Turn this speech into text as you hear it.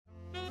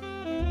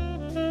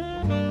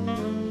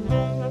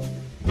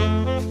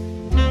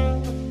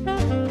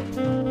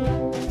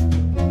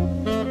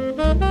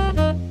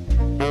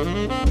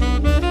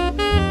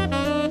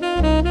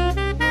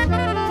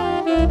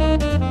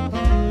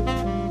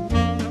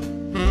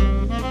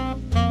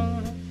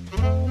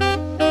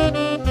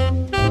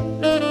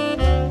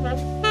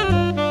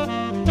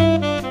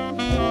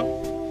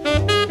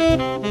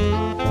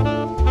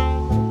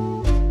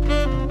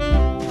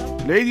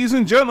Ladies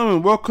and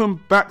gentlemen,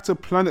 welcome back to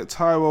Planet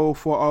Tyrol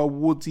for our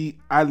Woody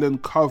Allen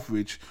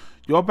coverage.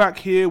 You're back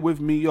here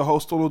with me, your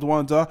host Donald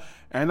Wonder,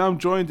 and I'm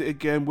joined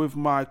again with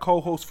my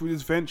co-host through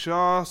this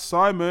venture,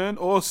 Simon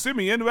or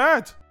Simeon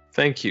Rad.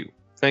 Thank you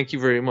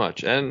very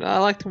much. And I'd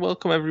like to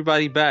welcome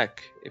everybody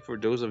back. For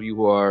those of you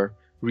who are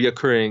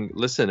reoccurring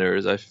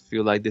listeners, I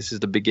feel like this is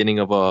the beginning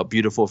of a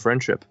beautiful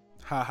friendship.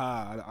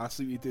 Haha, I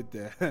see what you did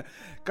there.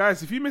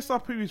 Guys, if you missed our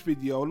previous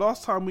video,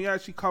 last time we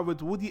actually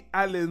covered Woody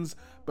Allen's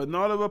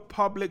Banana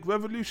Republic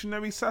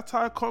revolutionary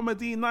satire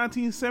comedy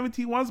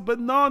 1971's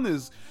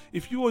Bananas.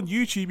 If you're on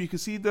YouTube, you can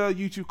see the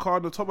YouTube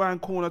card in the top right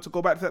hand corner to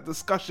go back to that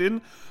discussion.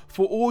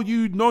 For all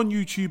you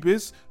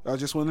non-YouTubers, I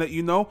just want to let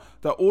you know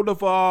that all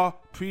of our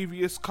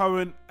previous,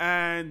 current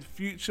and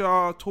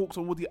future talks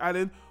on Woody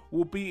Allen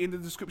will be in the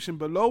description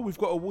below. We've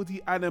got a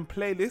Woody Allen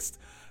playlist,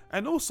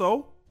 and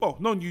also, well,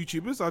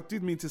 non-YouTubers, I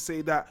did mean to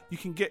say that you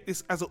can get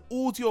this as an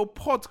audio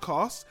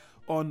podcast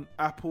on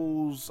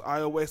Apple's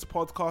iOS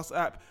podcast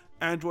app.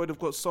 Android have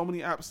got so many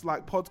apps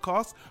like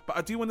podcasts. But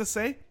I do want to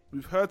say,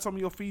 we've heard some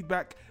of your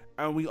feedback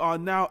and we are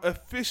now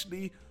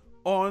officially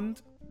on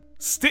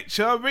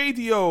Stitcher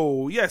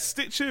Radio. Yes,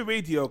 Stitcher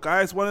Radio,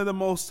 guys. One of the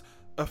most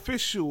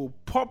official,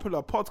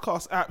 popular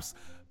podcast apps,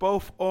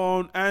 both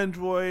on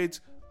Android,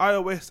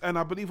 iOS, and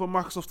I believe on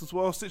Microsoft as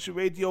well. Stitcher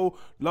Radio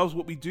loves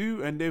what we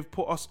do and they've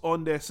put us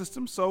on their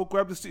system. So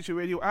grab the Stitcher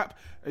Radio app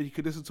and you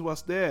can listen to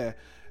us there.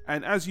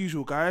 And as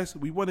usual, guys,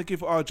 we want to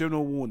give our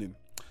general warning.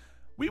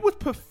 We would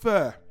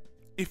prefer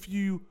if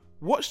you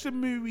watch the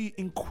movie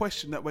in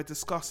question that we're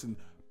discussing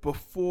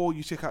before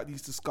you check out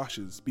these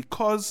discussions,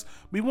 because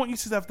we want you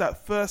to have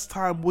that first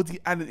time Woody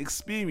Allen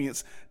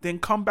experience, then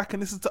come back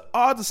and listen to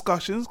our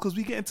discussions, because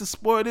we get into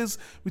spoilers,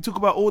 we talk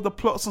about all the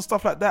plots and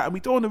stuff like that, and we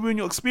don't want to ruin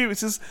your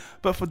experiences.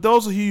 But for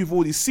those of you who've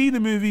already seen the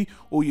movie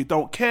or you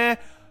don't care,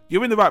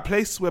 you're in the right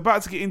place. We're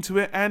about to get into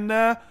it and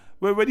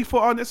we're ready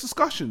for our next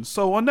discussion.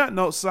 So on that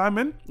note,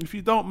 Simon, if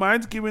you don't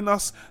mind giving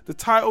us the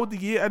title, the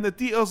year and the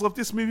details of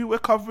this movie we're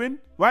covering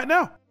right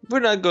now. We're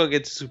not going to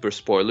get super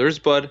spoilers,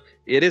 but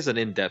it is an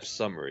in-depth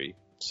summary.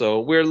 So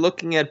we're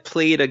looking at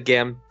Play It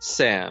Again,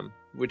 Sam,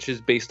 which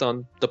is based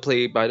on the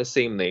play by the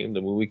same name.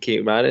 The movie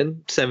came out in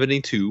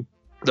 1972.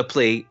 The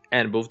play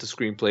and both the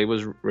screenplay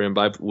was written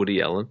by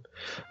Woody Allen.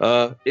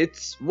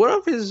 It's one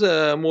of his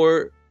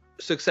more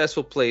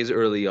successful plays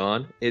early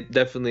on. It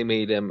definitely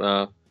made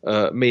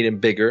him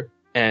bigger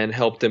and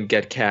helped him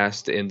get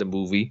cast in the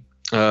movie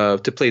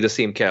to play the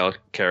same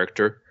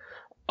character.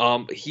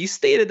 He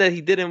stated that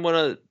he didn't want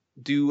to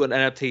do an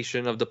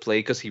adaptation of the play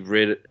because he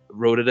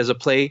wrote it as a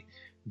play,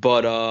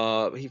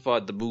 but he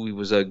thought the movie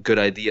was a good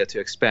idea to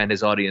expand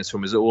his audience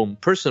from his own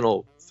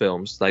personal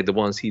films, like the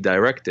ones he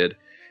directed.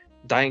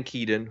 Diane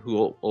Keaton,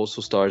 who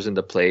also stars in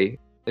the play,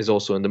 is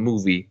also in the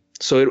movie.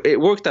 So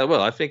it worked out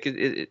well. I think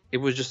it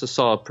was just a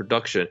solid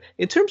production.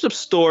 In terms of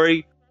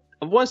story,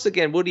 once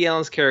again, Woody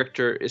Allen's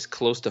character is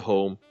close to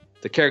home.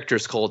 The character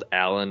is called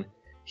Alan.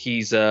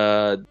 He's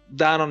down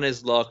on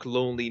his luck,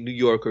 lonely New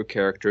Yorker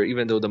character,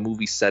 even though the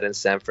movie's set in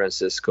San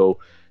Francisco.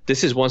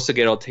 This is once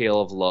again a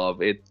tale of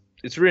love.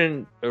 It's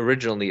written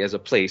originally as a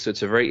play, so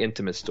it's a very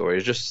intimate story.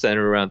 It's just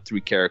centered around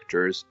three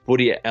characters.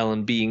 Woody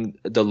Allen being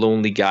the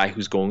lonely guy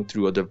who's going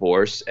through a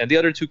divorce, and the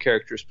other two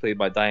characters played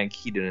by Diane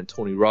Keaton and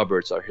Tony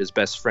Roberts are his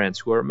best friends,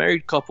 who are a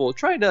married couple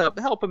trying to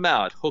help him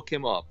out, hook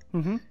him up.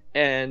 Mm-hmm.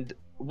 And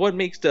what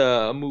makes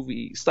the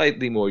movie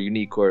slightly more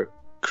unique or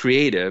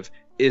creative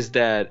is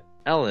that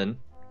Alan,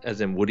 as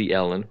in Woody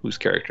Allen, whose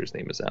character's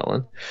name is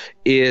Alan,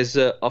 is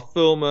a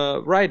film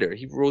writer.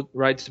 He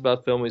writes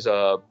about film. He's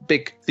a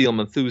big film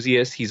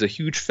enthusiast. He's a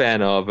huge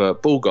fan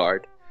of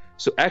Bogart.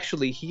 So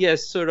actually, he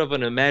has sort of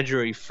an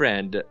imaginary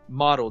friend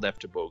modeled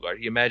after Bogart.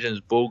 He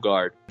imagines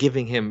Bogart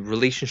giving him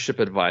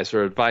relationship advice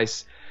or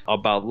advice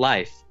about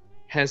life.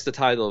 Hence the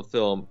title of the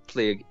film,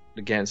 Play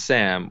Against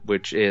Sam,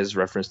 which is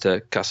reference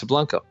to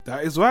Casablanca.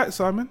 That is right,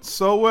 Simon.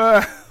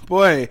 So,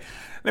 boy,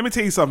 let me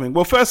tell you something.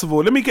 Well, first of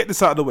all, let me get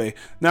this out of the way.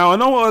 Now, I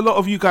know a lot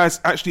of you guys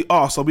actually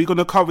asked, are we going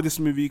to cover this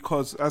movie?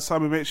 Because, as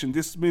Simon mentioned,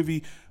 this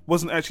movie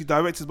wasn't actually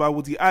directed by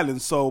Woody Allen,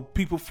 so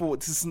people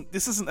thought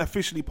this isn't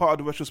officially part of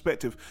the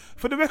retrospective.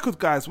 For the record,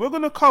 guys, we're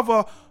going to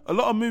cover a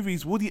lot of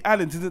movies Woody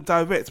Allen didn't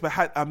direct, but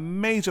had a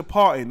major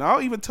part in.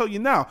 I'll even tell you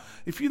now,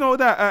 if you know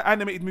that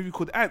animated movie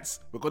called Ants,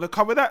 we're going to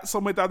cover that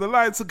somewhere down the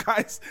line. So,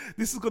 guys,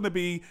 this is going to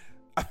be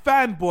a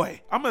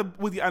fanboy. I'm a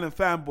Woody Allen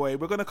fanboy.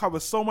 We're going to cover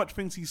so much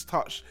things he's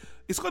touched.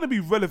 It's going to be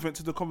relevant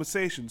to the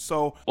conversation.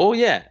 So, oh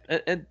yeah,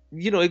 and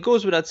you know, it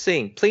goes without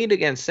saying, Play It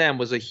Again Sam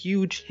was a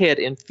huge hit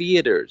in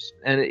theaters,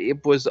 and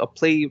it was a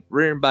play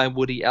written by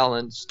Woody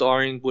Allen,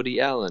 starring Woody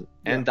Allen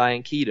and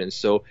Diane Keaton.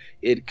 So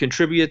it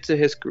contributed to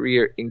his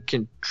career and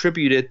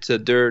contributed to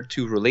their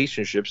two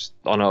relationships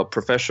on a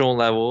professional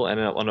level and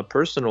on a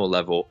personal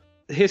level.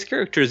 His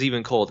character is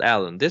even called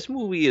Alan. This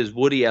movie is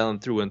Woody Allen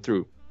through and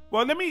through.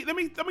 Well, let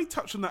me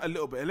touch on that a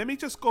little bit, and let me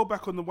just go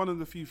back on one of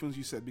the few things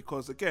you said,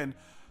 because again,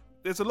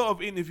 there's a lot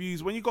of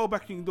interviews. When you go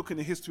back and you look in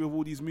the history of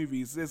all these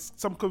movies, there's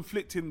some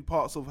conflicting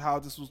parts of how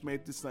this was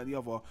made, this and that, the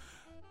other.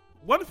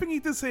 One thing he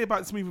did say about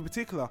this movie in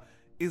particular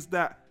is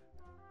that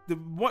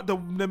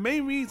the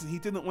main reason he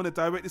didn't want to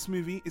direct this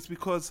movie is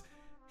because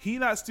he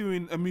likes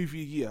doing a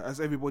movie a year, as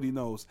everybody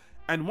knows.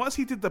 And once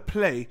he did the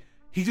play,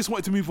 he just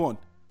wanted to move on.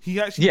 He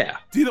actually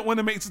didn't want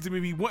to make it to the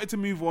movie. He wanted to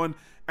move on.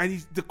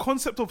 And the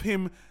concept of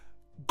him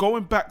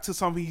going back to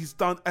something he's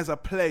done as a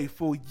play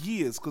for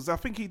years, because I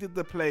think he did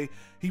the play,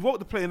 he wrote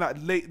the play in like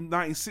late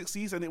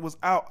 1960s, and it was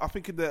out, I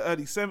think, in the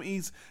early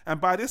 70s.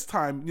 And by this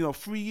time,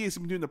 3 years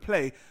he'd been doing the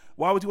play.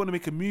 Why would he want to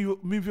make a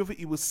movie of it?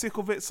 He was sick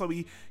of it, so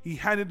he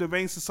handed the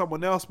reins to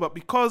someone else. But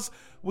because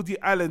Woody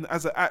Allen,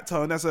 as an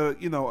actor and as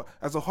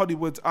a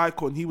Hollywood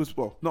icon, he was,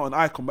 well, not an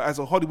icon, but as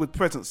a Hollywood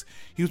presence,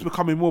 he was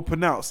becoming more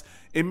pronounced.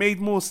 It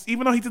made more,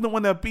 even though he didn't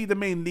want to be the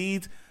main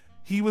lead,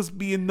 he was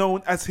being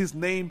known as his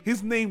name.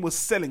 His name was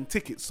selling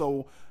tickets,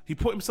 so he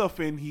put himself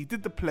in. He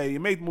did the play. It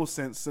made more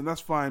sense, and that's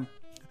fine.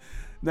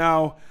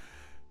 Now,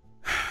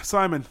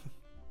 Simon.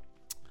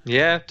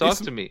 Yeah, talk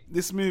to me.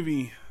 This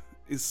movie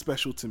is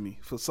special to me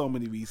for so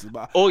many reasons.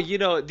 But you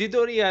don't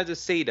even have to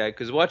say that,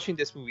 because watching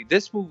this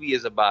movie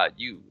is about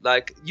you.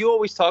 Like, you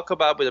always talk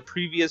about with the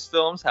previous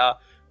films how,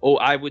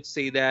 I would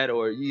say that,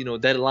 or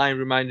that line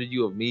reminded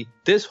you of me.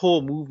 This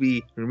whole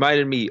movie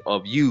reminded me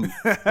of you.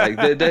 Like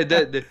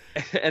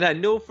and I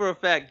know for a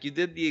fact you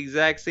did the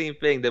exact same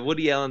thing that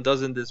Woody Allen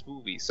does in this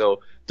movie. So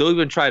don't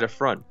even try to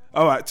front.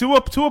 All right, to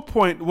a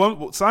point.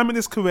 Simon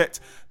is correct.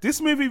 This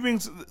movie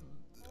rings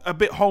a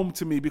bit home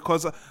to me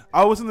because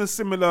I was in a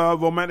similar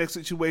romantic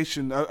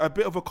situation, a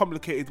bit of a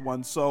complicated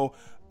one. So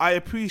I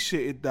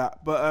appreciated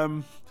that. But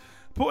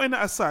putting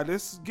that aside,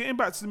 getting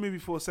back to the movie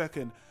for a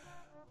second.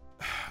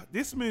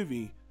 This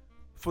movie,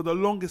 for the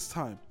longest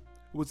time,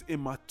 was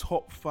in my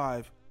top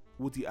 5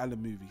 Woody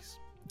Allen movies.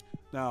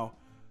 Now,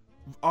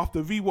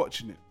 after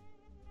rewatching it,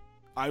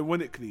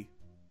 ironically,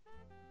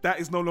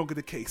 that is no longer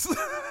the case.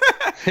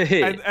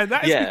 and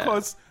that is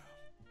because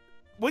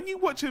when you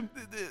watch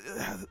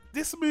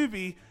this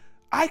movie,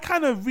 I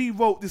kind of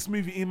rewrote this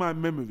movie in my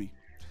memory.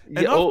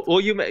 You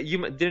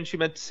didn't you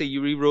meant to say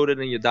you rewrote it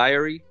in your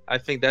diary? I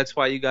think that's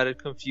why you got it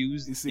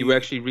confused. You were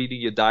actually reading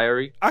your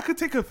diary. I could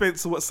take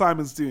offense to what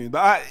Simon's doing,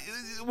 but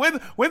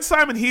when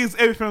Simon hears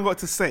everything I've got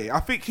to say, I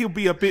think he'll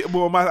be a bit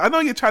more. I know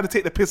you're trying to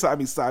take the piss out of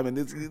me, Simon.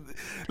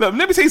 Look,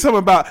 let me tell you something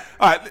about.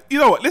 All right, you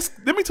know what?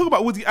 Let me talk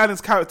about Woody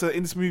Allen's character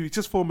in this movie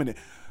just for a minute.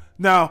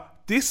 Now,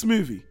 this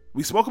movie,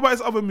 we spoke about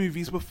his other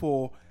movies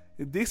before.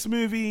 This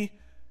movie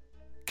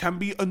can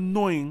be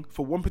annoying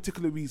for one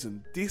particular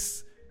reason.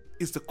 This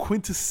is the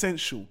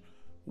quintessential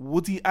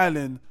Woody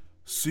Allen,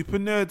 super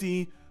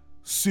nerdy,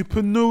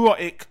 super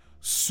neurotic,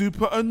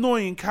 super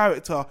annoying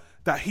character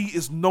that he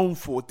is known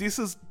for.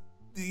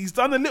 He's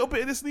done a little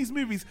bit of this in these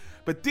movies,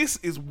 but this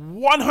is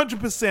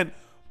 100%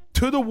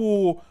 to the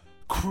wall,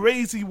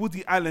 crazy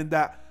Woody Allen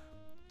that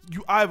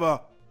you either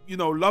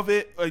love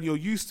it and you're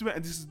used to it,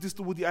 and this is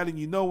the Woody Allen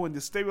and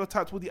the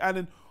stereotypes Woody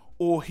Allen,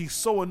 or he's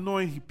so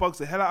annoying he bugs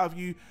the hell out of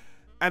you.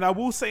 And I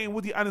will say, in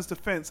Woody Allen's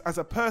defense, as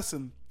a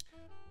person,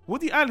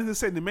 Woody Allen has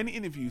said in many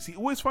interviews, he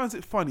always finds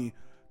it funny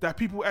that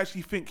people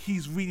actually think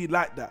he's really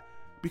like that,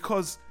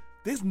 because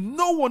there's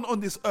no one on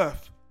this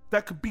earth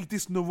that could be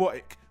this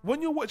neurotic.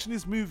 When you're watching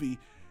this movie,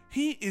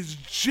 he is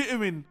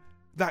jittering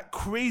like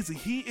crazy.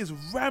 He is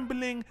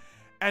rambling.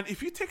 And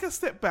if you take a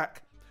step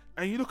back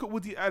and you look at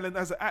Woody Allen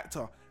as an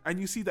actor and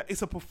you see that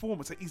it's a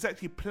performance, that he's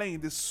actually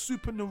playing this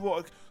super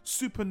neurotic,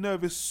 super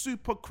nervous,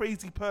 super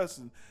crazy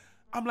person,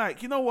 I'm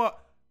like, you know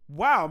what?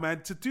 Wow,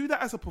 man, to do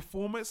that as a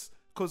performance,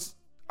 because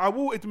I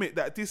will admit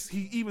that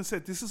he even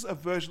said this is a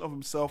version of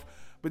himself,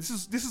 but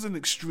this is an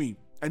extreme.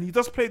 And he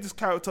does play this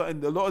character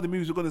in a lot of the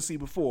movies we're going to see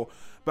before.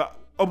 But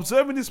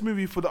observing this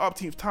movie for the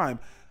upteenth time,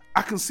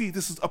 I can see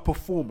this is a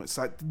performance.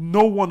 Like,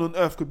 no one on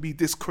earth could be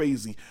this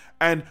crazy.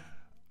 And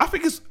I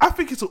think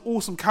it's an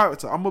awesome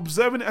character. I'm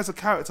observing it as a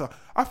character.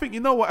 I think,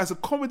 as a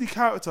comedy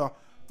character,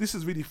 this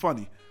is really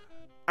funny.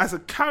 As a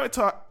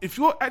character, if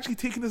you're actually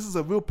taking this as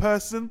a real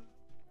person,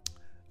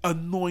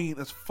 annoying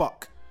as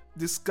fuck.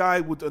 This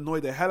guy would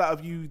annoy the hell out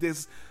of you.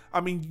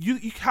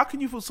 You how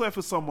can you feel sorry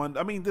for someone?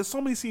 I mean, there's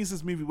so many scenes in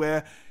this movie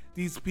where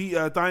these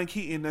Diane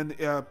Keaton and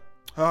her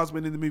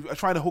husband in the movie are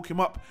trying to hook him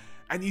up,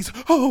 and he's,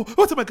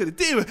 what am I going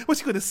to do?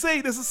 What's he going to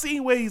say? There's a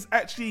scene where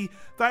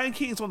Diane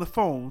Keaton's on the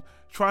phone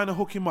trying to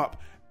hook him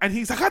up, and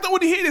he's like, I don't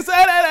want to hear this.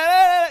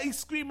 He's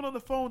screaming on the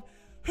phone.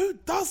 Who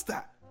does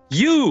that?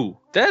 You.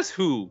 That's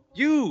who.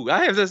 You.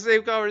 I have the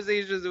same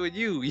conversations with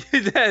you.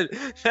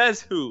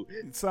 That's who.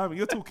 Simon,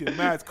 you're talking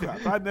mad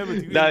crap. I never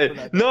do anything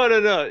like that.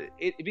 No.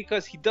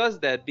 Because he does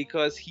that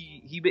because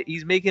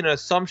he's making an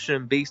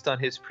assumption based on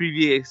his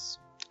previous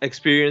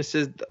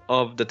experiences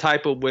of the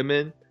type of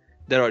women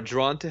that are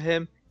drawn to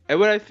him. And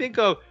when I think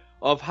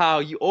of how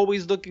you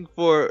always looking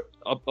for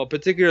a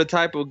particular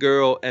type of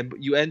girl and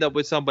you end up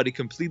with somebody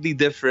completely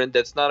different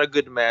that's not a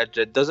good match,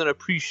 that doesn't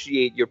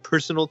appreciate your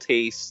personal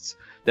tastes,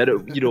 that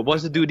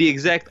wants to do the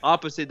exact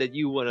opposite that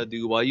you want to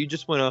do, while you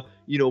just want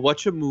to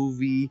watch a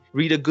movie,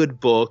 read a good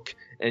book,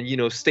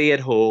 and stay at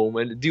home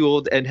and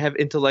and have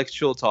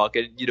intellectual talk,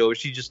 and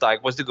she just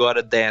like wants to go out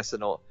and dance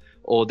and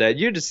all that.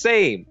 You're the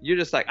same. You're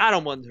just like, I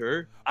don't want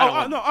her.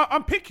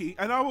 I'm picky,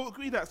 and I will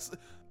agree that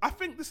I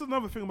think this is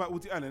another thing about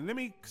Woody Allen. Let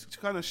me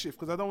kind of shift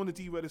because I don't want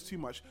to derail this too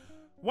much.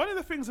 One of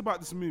the things about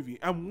this movie,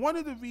 and one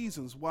of the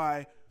reasons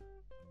why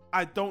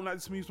I don't like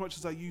this movie as much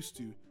as I used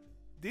to,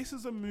 this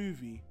is a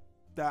movie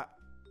that,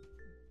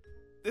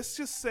 let's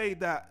just say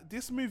that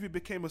this movie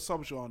became a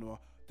subgenre.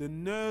 The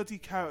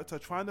nerdy character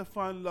trying to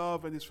find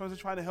love and his friends are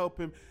trying to help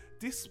him.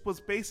 This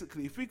was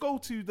basically, if we go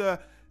to the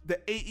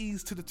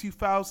 80s to the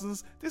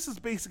 2000s, this is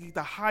basically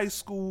the high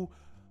school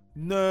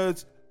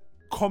nerd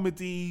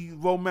comedy,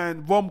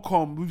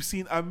 rom-com we've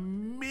seen a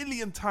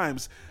million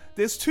times.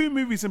 There's two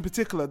movies in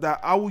particular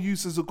that I will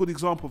use as a good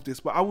example of this,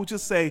 but I will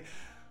just say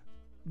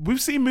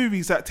we've seen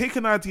movies that take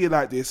an idea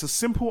like this, a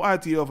simple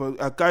idea of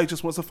a guy who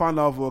just wants to find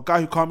love or a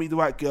guy who can't meet the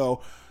right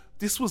girl.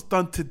 This was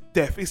done to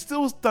death. It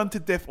still was done to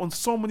death on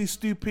so many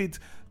stupid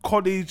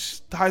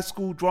college, high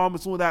school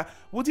dramas, all that.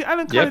 Woody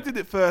Allen kind of did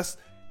it first.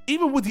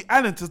 Even Woody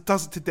Allen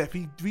does it to death.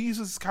 He reuses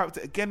his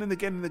character again and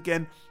again and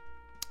again.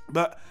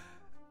 But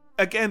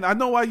again, I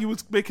know why you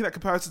was making that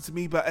comparison to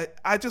me, but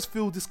I just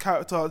feel this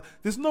character,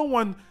 there's no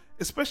one,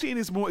 especially in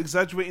his more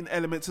exaggerating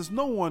elements, there's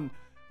no one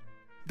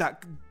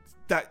that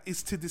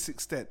is to this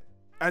extent.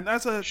 And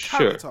as a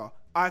character,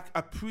 I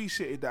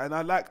appreciated that, and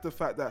I like the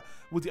fact that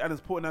Woody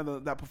Allen's putting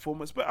out that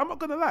performance. But I'm not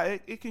gonna lie,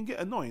 it can get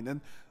annoying,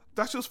 and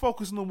that's just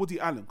focusing on Woody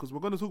Allen because we're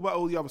gonna talk about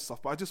all the other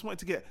stuff. But I just wanted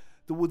to get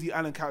the Woody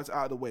Allen character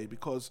out of the way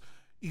because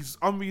he's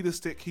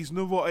unrealistic, he's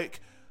neurotic.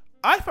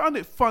 I found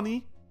it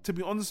funny, to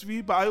be honest with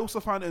you, but I also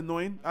found it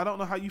annoying. I don't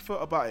know how you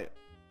felt about it.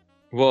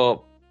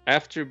 Well,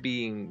 after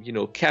being,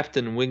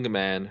 Captain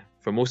Wingman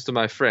for most of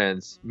my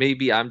friends,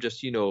 maybe I'm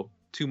just,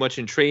 too much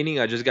in training.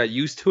 I just got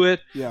used to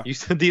it. Yeah.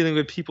 Used to dealing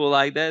with people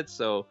like that.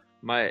 So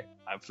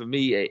for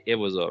me, it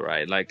was all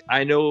right. Like,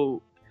 I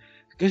know,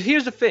 because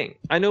here's the thing.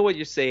 I know what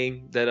you're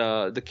saying,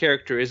 that the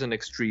character isn't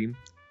extreme.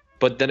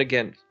 But then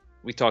again,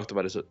 we talked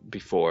about this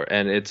before,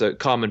 and it's a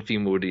common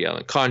theme with Woody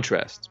Allen.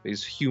 Contrast.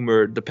 His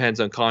humor depends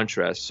on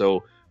contrast.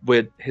 So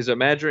with his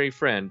imaginary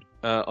friend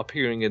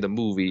appearing in the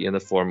movie in the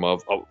form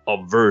of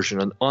a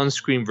version, an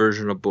on-screen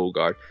version of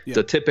Bogart,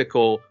 the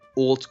typical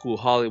old school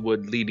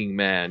Hollywood leading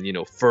man,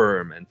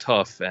 firm and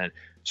tough and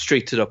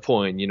straight to the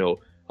point,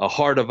 a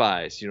heart of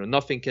ice,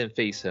 nothing can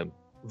face him,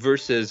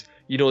 versus,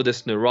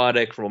 this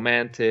neurotic,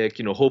 romantic,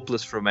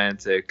 hopeless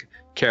romantic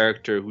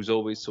character who's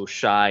always so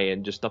shy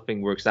and just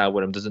nothing works out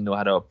with him, doesn't know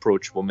how to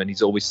approach women,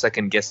 he's always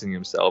second guessing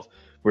himself,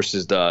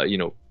 versus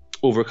the,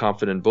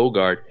 overconfident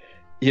Bogart.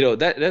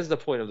 That's the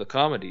point of the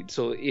comedy.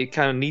 So it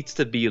kind of needs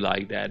to be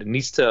like that. It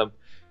needs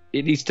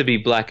to be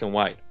black and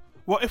white.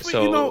 Well, if we,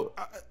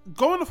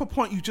 going off a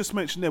point you just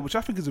mentioned there, which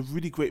I think is a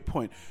really great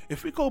point,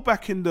 if we go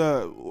back in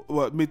the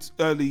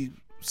early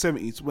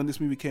 70s when this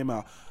movie came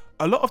out,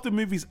 a lot of the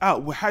movies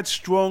out had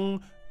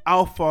strong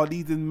alpha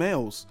leading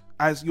males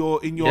as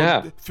in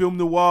your film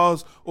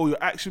noirs or your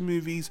action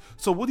movies.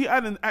 So Woody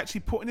Allen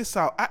actually putting this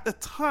out at the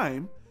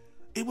time,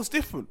 it was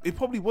different. It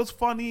probably was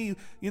funny,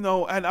 and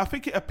I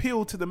think it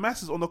appealed to the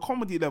masses on the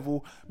comedy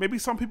level. Maybe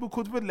some people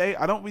could relate.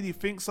 I don't really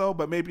think so,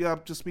 but maybe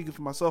I'm just speaking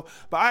for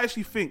myself. But I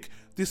actually think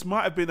this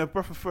might have been a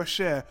breath of fresh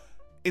air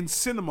in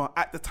cinema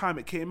at the time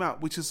it came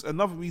out, which is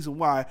another reason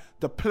why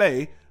the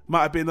play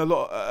might have been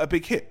a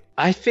big hit.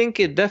 I think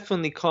it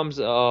definitely comes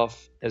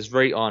off as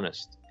very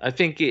honest. I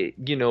think it,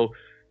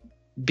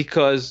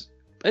 because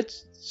at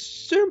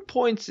certain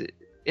points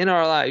in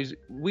our lives,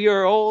 we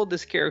are all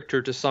this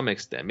character to some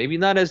extent. Maybe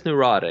not as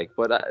neurotic,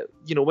 but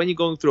when you're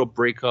going through a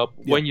breakup,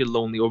 when you're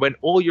lonely, or when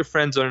all your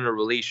friends are in a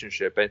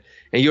relationship and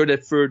you're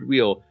that third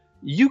wheel,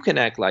 you can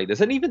act like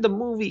this. And even the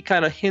movie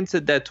kind of hints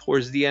at that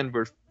towards the end,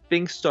 where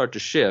things start to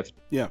shift.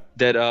 Yeah.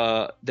 That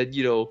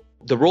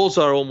the roles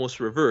are almost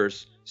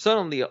reversed.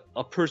 Suddenly,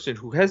 a person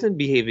who hasn't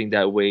behaving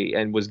that way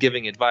and was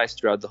giving advice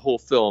throughout the whole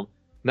film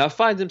now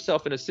finds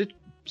himself in a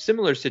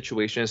similar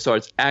situation and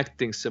starts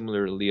acting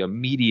similarly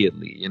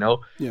immediately,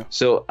 Yeah.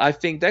 So I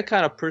think that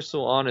kind of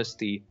personal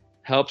honesty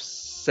helps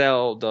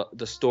sell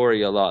the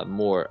story a lot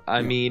more.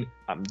 I mean,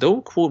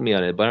 don't quote me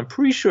on it, but I'm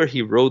pretty sure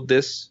he wrote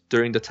this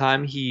during the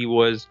time he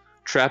was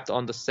trapped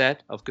on the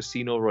set of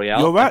Casino Royale.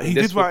 You're right. He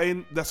did write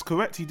in. That's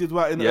correct. He did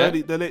write in the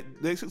late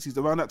 60s,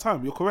 around that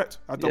time. You're correct.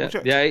 I double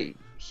checked. Yeah.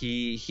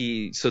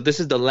 He so this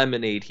is the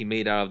lemonade he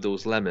made out of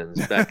those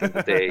lemons back in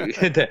the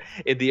day,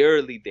 in the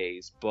early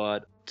days.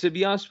 But to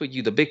be honest with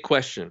you, the big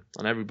question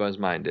on everybody's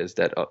mind is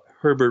that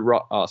Herbert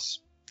Ross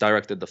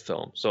directed the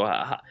film. So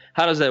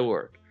how does that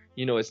work?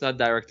 It's not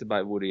directed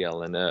by Woody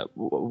Allen.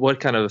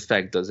 What kind of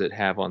effect does it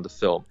have on the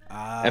film?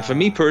 And for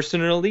me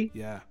personally,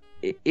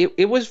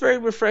 it was very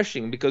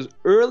refreshing, because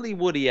early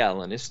Woody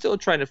Allen is still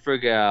trying to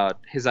figure out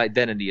his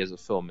identity as a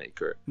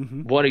filmmaker,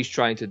 what he's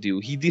trying to do.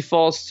 He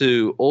defaults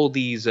to all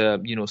these,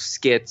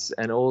 skits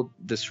and all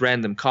this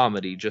random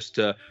comedy just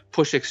to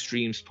push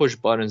extremes, push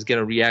buttons, get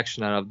a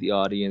reaction out of the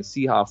audience,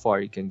 see how far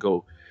he can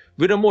go.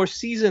 With a more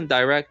seasoned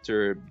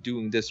director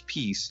doing this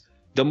piece,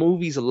 the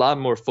movie's a lot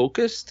more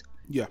focused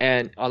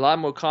and a lot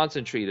more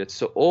concentrated.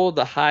 So all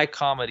the high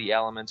comedy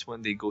elements,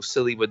 when they go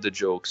silly with the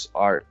jokes,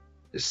 are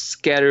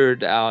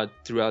scattered out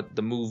throughout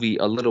the movie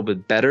a little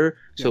bit better.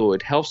 So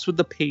it helps with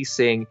the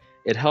pacing.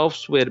 It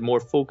helps with more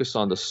focus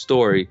on the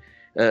story.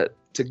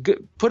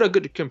 Put a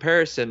good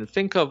comparison,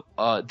 think of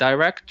a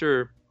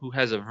director who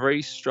has a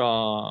very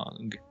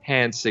strong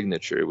hand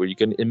signature where you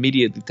can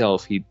immediately tell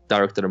if he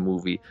directed a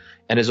movie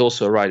and is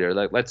also a writer.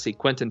 Like, let's say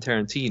Quentin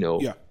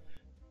Tarantino. Yeah.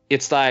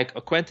 It's like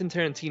a Quentin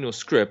Tarantino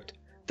script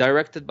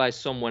directed by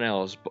someone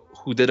else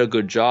who did a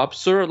good job,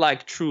 sort of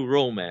like True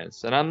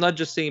Romance. And I'm not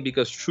just saying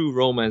because True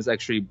Romance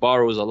actually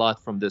borrows a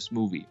lot from this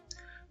movie,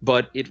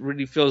 but it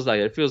really feels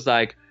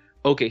like,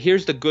 okay,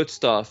 here's the good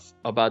stuff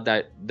about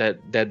that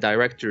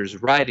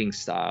director's writing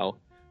style,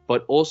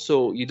 but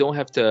also you don't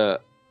have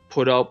to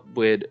put up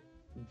with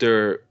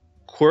their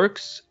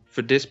quirks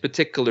for this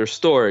particular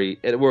story.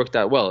 It worked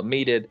out well. It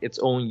made it its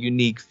own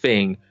unique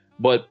thing,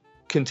 but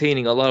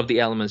containing a lot of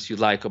the elements you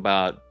like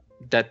about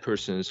that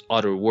person's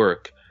other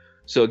work.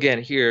 So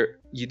again, here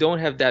you don't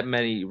have that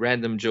many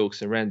random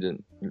jokes and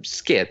random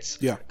skits,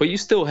 but you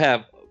still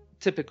have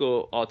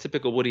typical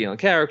Woody Allen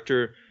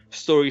character,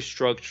 story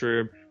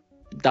structure,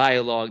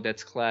 dialogue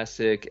that's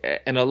classic,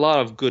 and a lot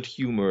of good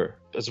humor,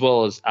 as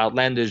well as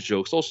outlandish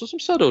jokes, also some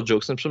subtle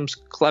jokes and some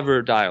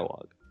clever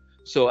dialogue.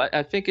 So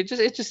I think it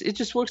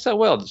just works out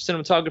well. The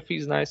cinematography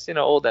is nice,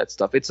 all that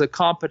stuff. It's a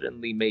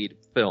competently made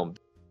film.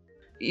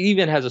 It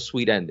even has a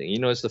sweet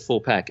ending. It's the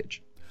full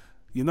package.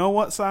 You know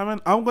what, Simon?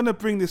 I'm gonna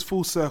bring this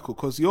full circle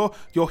because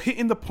you're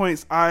hitting the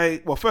points.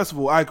 First of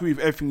all, I agree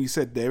with everything you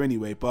said there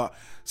anyway. But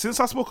since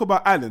I spoke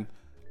about Alan,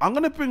 I'm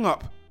gonna bring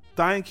up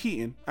Diane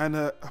Keaton and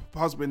her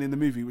husband in the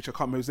movie, which I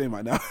can't remember his name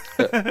right now.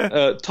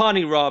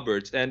 Tony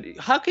Roberts. And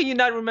how can you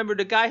not remember?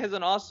 The guy has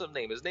an awesome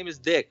name. His name is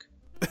Dick.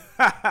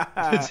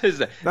 That's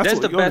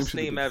the best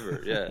name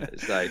ever. Yeah,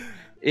 it's like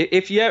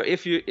if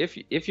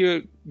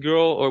your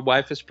girl or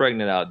wife is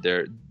pregnant out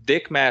there,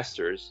 Dick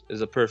Masters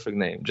is a perfect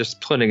name.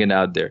 Just putting it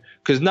out there,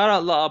 because not a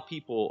lot of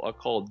people are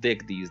called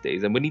Dick these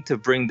days, and we need to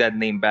bring that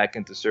name back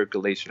into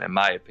circulation, in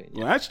my opinion.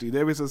 Well, actually,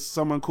 there is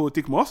someone called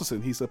Dick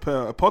Masterson. He's a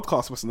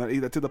podcast personality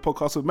that did a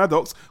podcast with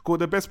Maddox called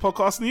The Best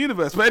Podcast in the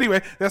Universe. But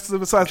anyway, that's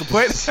besides the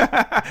point.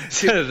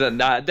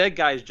 That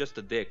guy is just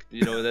a dick.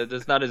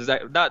 That's not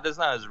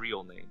his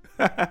real name.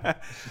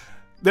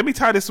 Let me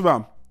tie this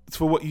around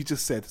for what you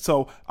just said.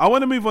 So I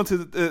want to move on to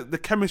the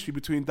chemistry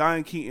between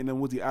Diane Keaton and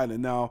Woody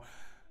Allen. Now,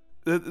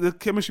 the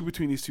chemistry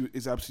between these two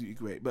is absolutely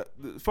great. But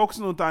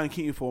focusing on Diane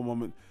Keaton for a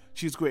moment,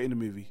 she's great in the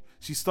movie.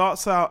 She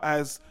starts out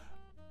as,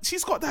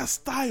 she's got that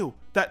style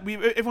that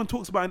everyone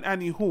talks about in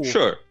Annie Hall.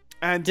 Sure.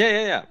 And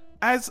yeah.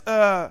 As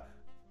a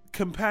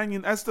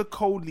companion, as the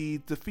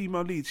co-lead, the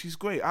female lead, she's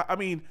great. I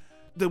mean,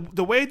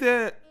 the way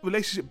their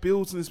relationship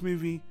builds in this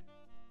movie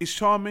is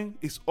charming,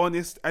 it's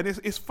honest, and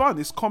it's fun.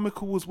 It's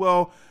comical as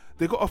well.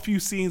 They got a few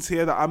scenes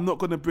here that I'm not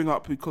going to bring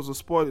up because of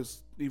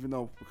spoilers, even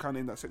though we're kind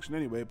of in that section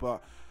anyway.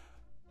 But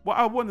what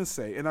I want to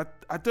say, and I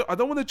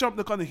don't want to jump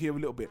the gun here a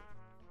little bit.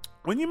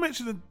 When you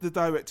mentioned the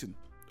directing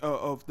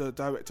of the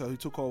director who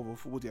took over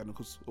for Woody Allen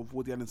because of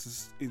Woody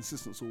Allen's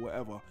insistence or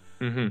whatever,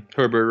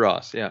 Herbert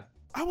Ross, yeah.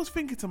 I was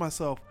thinking to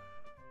myself,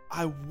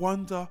 I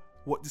wonder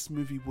what this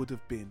movie would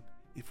have been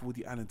if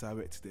Woody Allen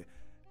directed it.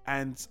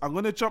 And I'm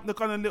going to jump the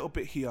gun a little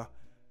bit here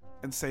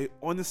and say,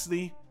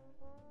 honestly,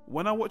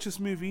 when I watch this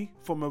movie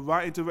from a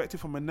writing director,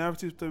 from a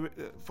narrative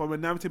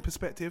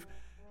perspective,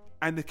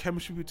 and the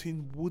chemistry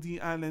between Woody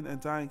Allen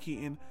and Diane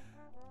Keaton,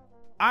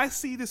 I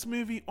see this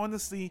movie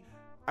honestly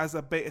as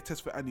a beta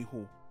test for Annie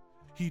Hall.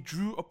 He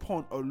drew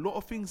upon a lot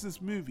of things in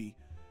this movie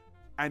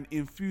and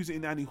infused it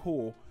in Annie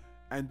Hall.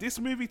 And this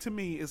movie to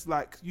me is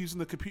like using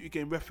the computer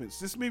game reference.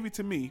 This movie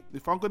to me,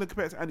 if I'm going to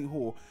compare it to Annie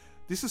Hall,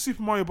 this is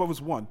Super Mario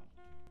Bros. 1.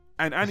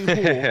 And Annie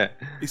Hall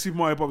is Super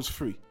Mario Bros.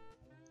 3.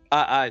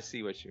 I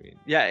see what you mean.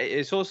 Yeah,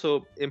 it's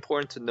also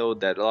important to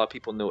note that a lot of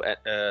people know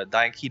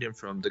Diane Keaton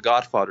from the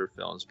Godfather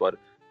films, but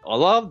a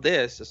lot of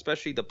this,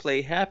 especially the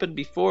play, happened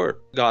before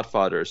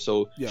Godfather.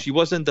 So she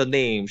wasn't the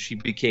name she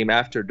became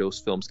after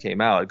those films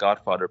came out,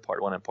 Godfather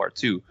Part 1 and Part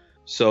 2.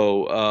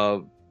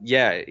 So,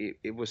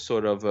 it was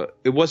sort of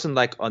it wasn't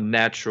like a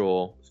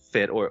natural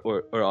fit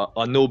or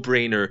a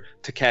no-brainer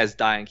to cast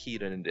Diane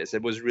Keaton in this.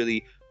 It was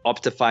really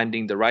up to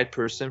finding the right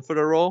person for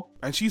the role.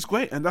 And she's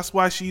great, and that's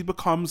why she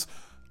becomes...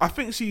 I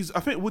think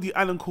Woody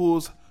Allen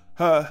calls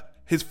her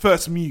his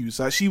first muse.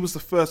 Like, she was the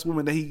first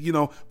woman that he,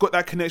 got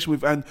that connection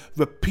with and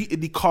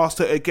repeatedly cast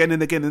her again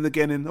and again and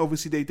again. And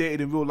obviously they dated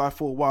in real life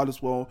for a while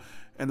as well.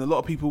 And a lot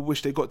of people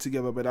wish they got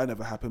together, but that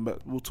never happened. But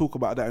we'll talk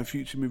about that in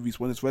future movies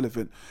when it's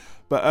relevant.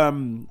 But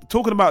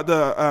talking about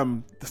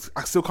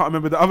I still can't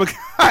remember the other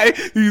guy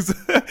who's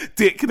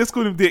Dick. Let's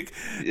call him Dick.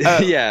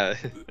 Yeah.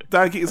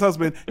 Diane Keaton's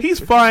husband.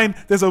 He's fine.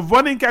 There's a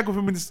running gag with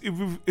him in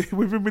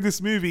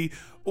this movie,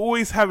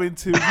 always having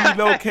to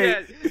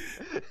relocate.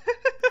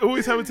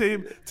 Always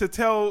having to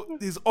tell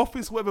his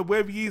office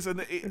wherever he is,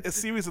 and a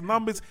series of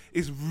numbers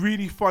is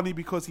really funny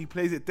because he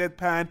plays it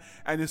deadpan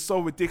and it's so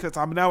ridiculous.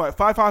 I'm now at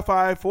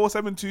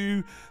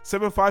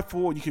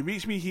 555-472-754. You can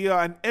reach me here,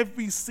 and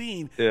every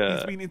scene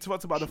he's being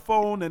interrupted by the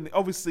phone, and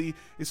obviously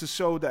it's a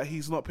show that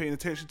he's not paying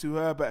attention to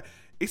her, but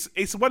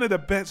It's one of the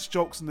best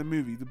jokes in the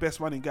movie, the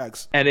best running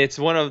gags. And it's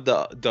one of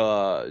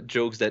the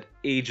jokes that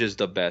ages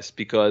the best,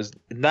 because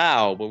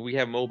now when we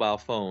have mobile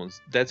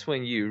phones, that's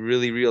when you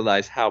really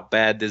realize how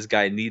bad this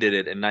guy needed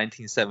it in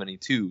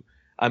 1972.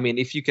 I mean,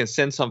 if you can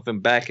send something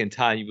back in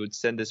time, you would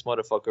send this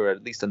motherfucker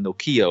at least a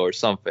Nokia or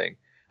something.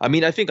 I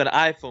mean, I think an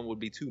iPhone would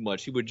be too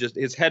much.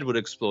 His head would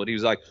explode. He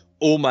was like,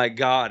 "Oh my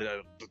God,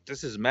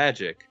 this is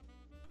magic."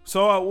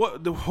 So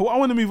what I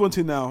want to move on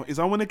to now is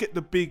I want to get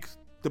the big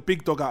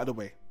dog out of the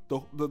way.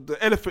 The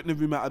elephant in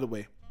the room out of the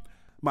way.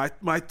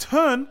 My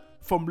turn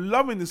from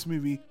loving this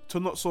movie to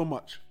not so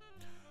much.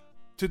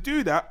 To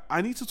do that,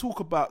 I need to talk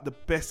about the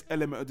best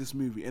element of this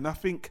movie. And I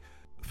think,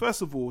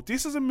 first of all,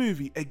 this is a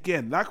movie,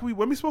 again, like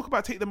when we spoke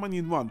about Take the Money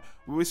and Run,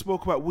 where we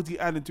spoke about Woody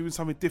Allen doing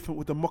something different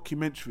with the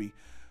mockumentary.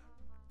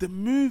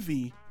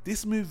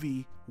 This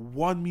movie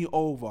won me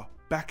over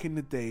back in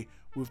the day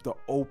with the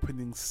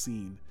opening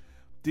scene.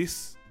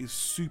 This is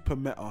super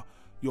meta.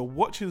 You're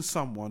watching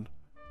someone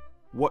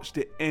watch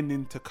the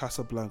ending to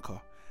Casablanca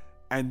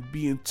and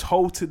being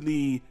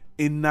totally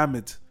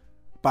enamored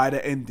by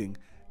the ending.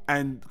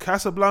 And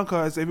Casablanca,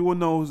 as everyone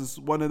knows, is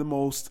one of the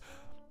most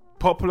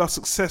popular,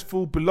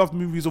 successful, beloved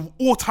movies of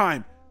all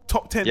time.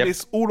 Top 10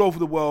 lists all over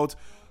the world.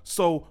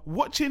 So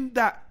watching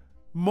that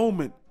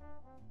moment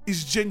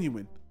is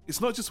genuine. It's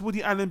not just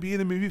Woody Allen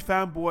being a movie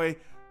fanboy.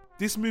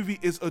 This movie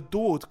is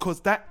adored because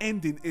that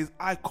ending is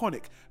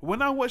iconic.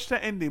 When I watch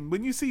that ending,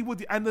 when you see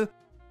Woody Allen,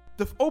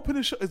 the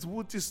opening shot is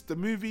just the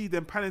movie,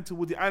 then panning to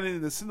Woody Allen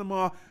in the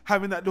cinema,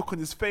 having that look on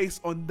his face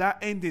on that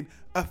ending,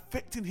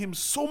 affecting him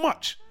so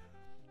much.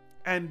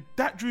 And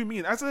that drew me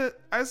in. As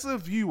a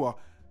viewer,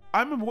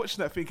 I remember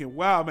watching that thinking,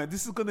 wow, man,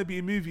 this is going to be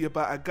a movie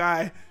about a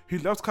guy who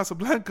loves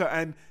Casablanca,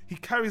 and he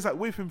carries that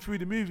with him through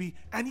the movie,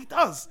 and he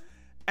does.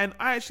 And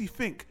I actually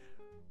think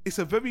it's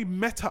a very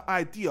meta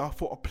idea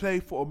for a play,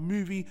 for a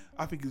movie.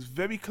 I think it's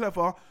very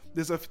clever.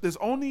 There's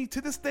only, to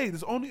this day,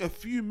 there's only a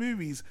few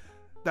movies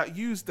that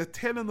use the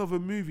telling of a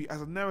movie as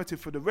a narrative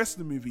for the rest of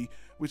the movie,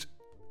 which,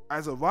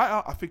 as a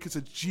writer, I think it's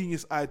a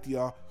genius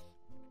idea.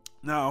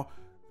 Now,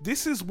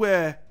 this is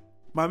where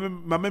my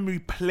memory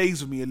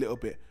plays with me a little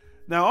bit.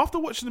 Now, after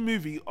watching the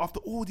movie, after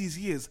all these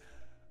years,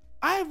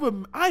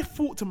 I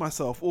thought to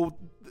myself, or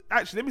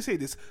actually, let me say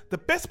this, the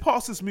best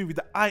part of this movie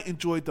that I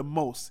enjoyed the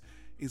most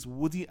is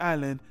Woody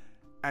Allen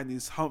and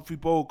his Humphrey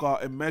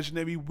Bogart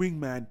imaginary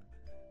wingman.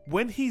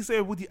 When he's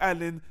there, Woody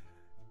Allen,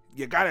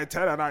 you gotta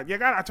tell her that, you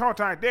gotta talk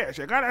like this,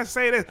 you gotta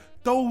say this.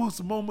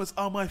 Those moments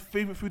are my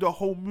favorite through the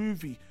whole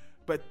movie.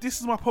 But this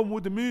is my problem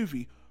with the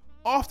movie.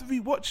 After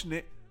rewatching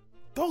it,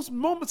 those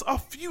moments are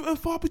few and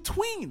far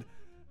between.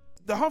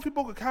 The Humphrey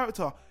Bogart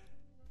character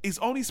is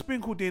only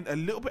sprinkled in a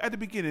little bit at the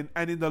beginning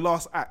and in the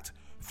last act.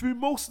 Through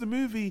most of the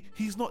movie,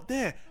 he's not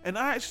there. And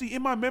I actually,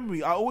 in my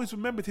memory, I always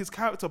remembered his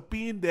character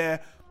being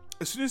there.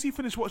 As soon as he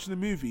finished watching the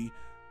movie,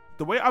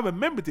 the way I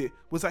remembered it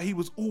was that he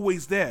was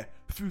always there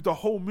through the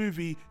whole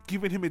movie,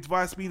 giving him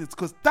advice,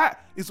 because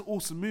that is an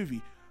awesome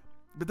movie.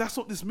 But that's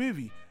not this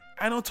movie.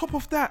 And on top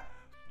of that,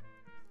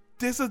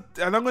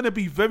 and I'm going to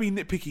be very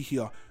nitpicky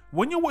here.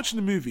 When you're watching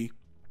the movie,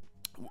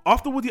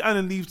 after Woody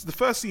Allen leaves, the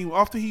first scene,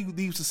 after he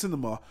leaves the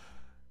cinema,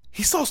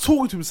 he starts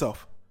talking to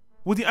himself.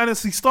 Woody Allen,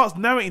 he starts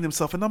narrating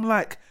himself, and I'm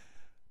like,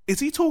 is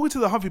he talking to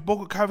the Humphrey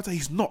Bogart character?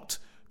 He's not.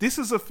 This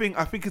is a thing,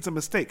 I think it's a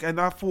mistake. And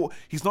I thought,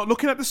 he's not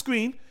looking at the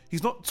screen,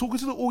 he's not talking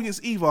to the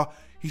audience either,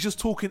 he's just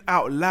talking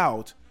out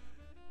loud.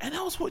 And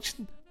I was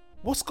watching,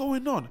 what's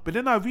going on? But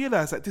then I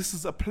realized that this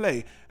is a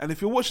play, and if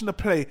you're watching a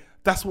play,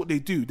 that's what they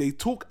do. They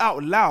talk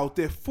out loud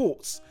their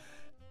thoughts,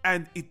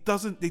 and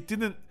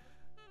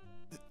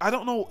I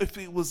don't know if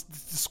it was the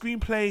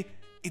screenplay,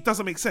 it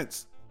doesn't make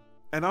sense.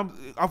 And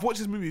I've watched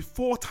this movie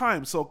 4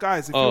 times, so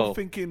guys, if you're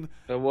thinking...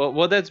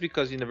 Well, that's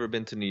because you've never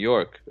been to New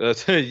York.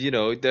 You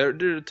know, there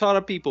are a ton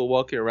of people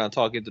walking around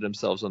talking to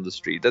themselves on the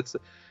street. That's...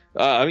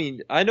 I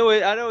mean, I know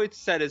it's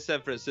set in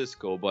San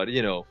Francisco, but,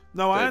 you know...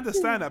 No, I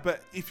understand that,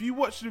 but if you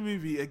watch the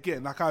movie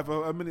again, like I've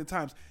a million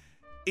times,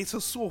 it's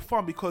a sore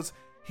fun because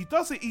he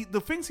doesn't...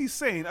 the things he's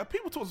saying...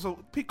 people talk to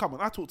themselves... Come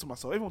on, I talk to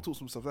myself. Everyone talks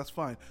to themselves, that's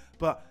fine.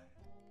 But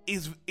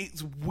it's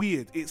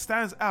weird. It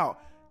stands out.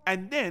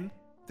 And then...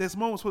 there's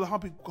moments where the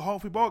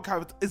Humphrey Bogart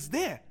character is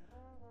there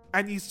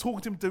and he's talking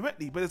to him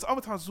directly, but there's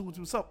other times he's talking to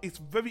himself. It's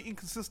very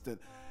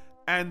inconsistent.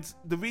 And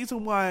the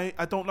reason why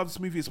I don't love this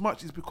movie as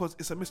much is because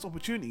it's a missed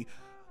opportunity.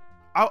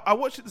 I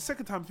watched it the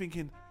second time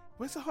thinking,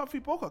 where's the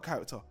Humphrey Bogart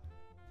character?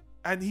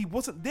 And he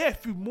wasn't there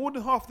through more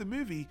than half the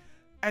movie.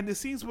 And the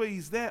scenes where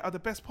he's there are the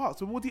best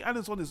parts. When Woody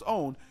Allen's on his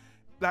own,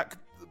 like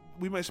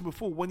we mentioned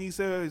before, when he's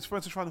there, his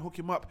friends are trying to hook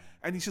him up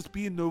and he's just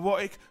being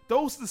neurotic.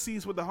 Those are the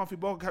scenes where the Humphrey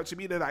Bogart character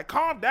be there like,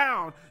 calm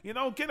down, you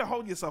know, get a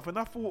hold of yourself. And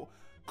I thought,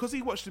 because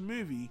he watched the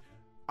movie,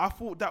 I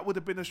thought that would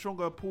have been a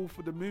stronger pull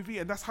for the movie,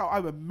 and that's how I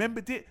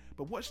remembered it.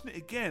 But watching it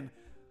again,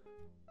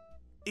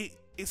 it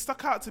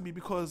stuck out to me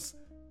because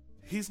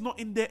he's not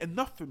in there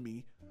enough for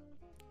me.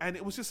 And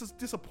it was just as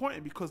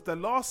disappointing because the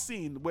last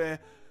scene where,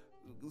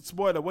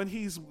 spoiler, when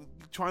he's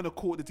trying to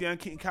court the Diane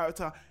Keaton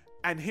character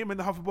and him and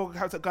the Humphrey Bogart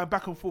character going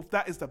back and forth,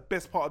 that is the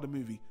best part of the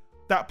movie.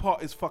 That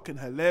part is fucking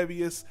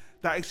hilarious.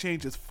 That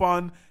exchange is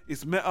fun.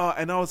 It's meta.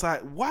 And I was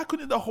like, why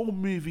couldn't the whole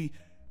movie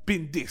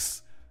been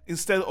this?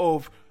 Instead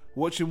of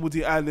watching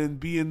Woody Allen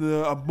being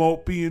a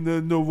mope, being a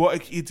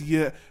neurotic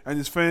idiot, and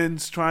his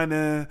friends trying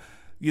to,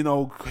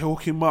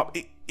 hook him up.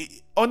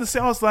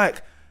 Honestly, I was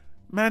like,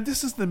 man,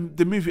 this is the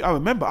movie I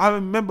remember. I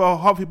remember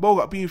Humphrey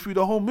Bogart being through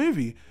the whole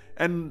movie,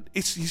 and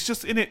he's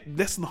just in it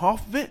less than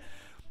half of it.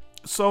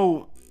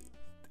 So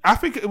I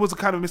think it was a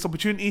kind of missed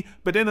opportunity.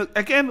 But then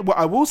again, what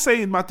I will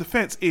say in my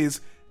defense is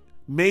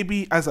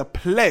maybe as a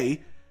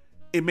play,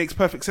 it makes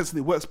perfect sense and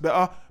it works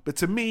better. But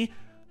to me,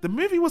 the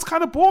movie was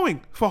kind of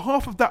boring for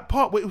half of that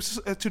part where it was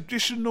just a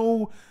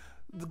traditional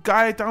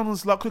guy down on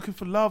his luck looking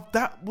for love.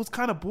 That was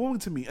kind of boring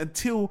to me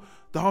until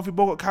the Humphrey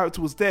Bogart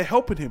character was there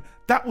helping him.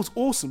 That was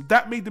awesome.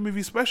 That made the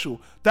movie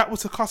special. That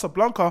was a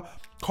Casablanca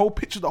whole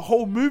picture, the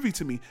whole movie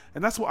to me.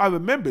 And that's what I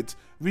remembered.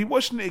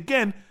 Rewatching it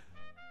again,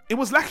 it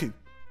was lacking.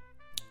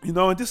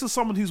 And this is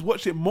someone who's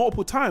watched it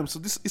multiple times. So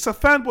it's a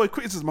fanboy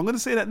criticism. I'm going to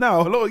say that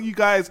now. A lot of you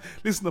guys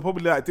listening are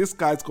probably like, this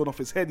guy's gone off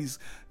his head. He's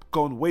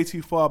gone way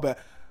too far. But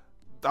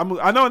I know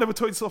I never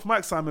told you this off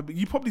mic, Simon, but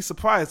you're probably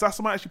surprised. That's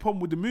my actual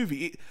problem with the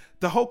movie.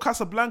 The whole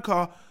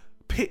Casablanca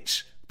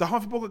pitch, the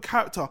Humphrey Bogart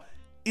character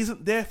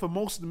isn't there for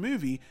most of the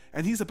movie.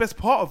 And he's the best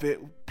part of it,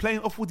 playing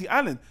off Woody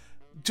Allen.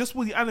 Just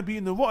Woody Allen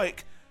being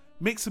neurotic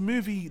makes the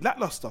movie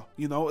lackluster,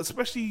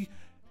 especially...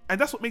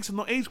 And that's what makes it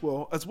not age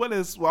well, as well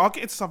as... Well, I'll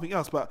get into something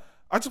else, but...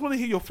 I just want to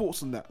hear your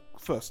thoughts on that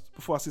first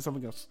before I say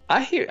something else. I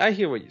hear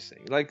what you're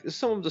saying. Like,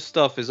 some of the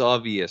stuff is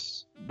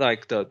obvious,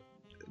 like the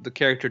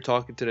character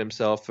talking to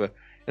himself,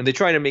 and they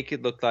try to make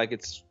it look like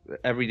it's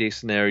everyday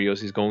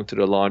scenarios. He's going to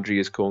the laundry,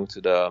 he's going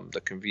to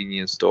the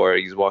convenience store,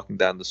 he's walking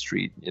down the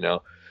street,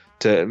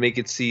 to make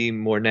it seem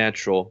more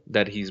natural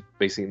that he's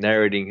basically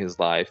narrating his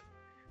life,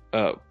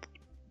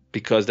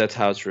 because that's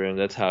how it's written,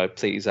 that's how it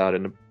plays out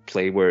in the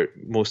play, where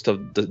most of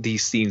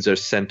these scenes are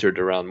centered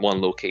around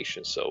one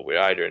location. So we're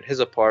either in his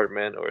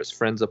apartment or his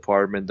friend's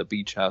apartment, the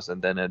beach house,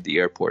 and then at the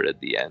airport at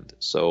the end.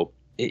 So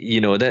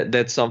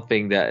that's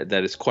something that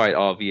is quite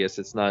obvious.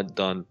 It's not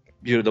done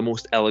the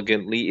most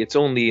elegantly. It's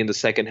only in the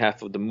second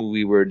half of the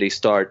movie where they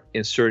start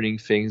inserting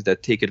things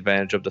that take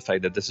advantage of the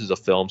fact that this is a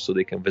film, so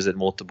they can visit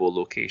multiple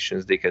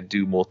locations, they can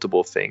do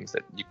multiple things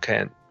that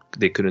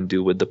they couldn't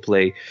do with the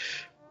play.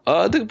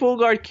 The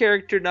Bogart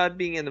character not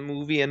being in the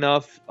movie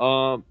enough,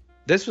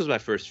 this was my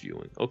first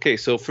viewing. Okay,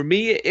 so for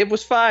me, it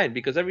was fine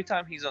because every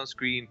time he's on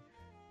screen,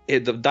 the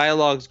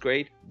dialogue's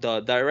great. The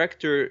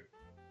director,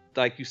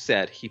 like you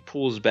said, he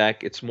pulls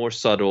back. It's more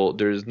subtle.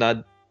 There's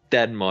not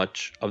that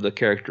much of the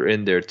character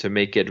in there to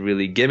make it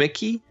really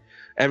gimmicky.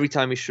 Every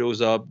time he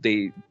shows up,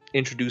 they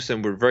introduce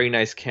him with very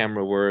nice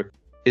camera work.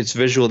 It's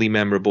visually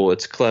memorable.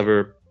 It's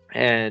clever.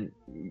 And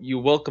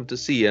you're welcome to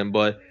see him,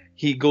 but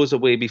he goes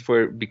away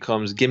before it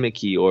becomes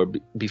gimmicky or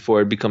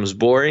before it becomes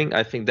boring.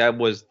 I think that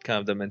was kind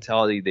of the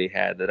mentality they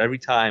had, that every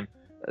time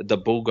the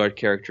Bogart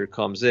character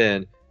comes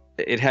in,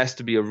 it has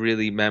to be a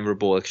really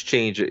memorable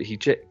exchange. He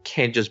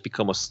can't just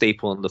become a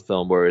staple in the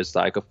film where it's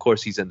like, of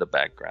course he's in the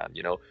background,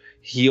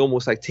 He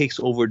almost like takes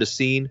over the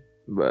scene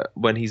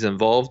when he's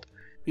involved.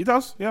 He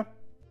does, yeah.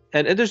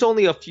 And there's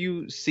only a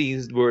few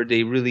scenes where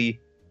they really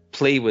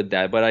play with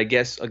that. But I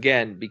guess,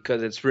 again,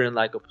 because it's written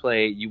like a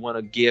play, you want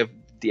to give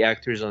the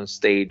actors on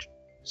stage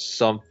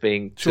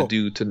something to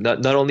do to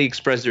not only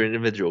express their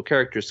individual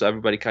characters, so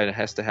everybody kind of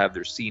has to have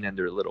their scene and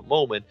their little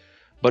moment,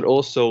 but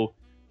also,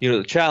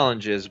 the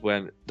challenge is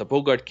when the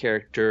Bogart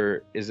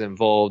character is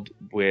involved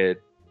with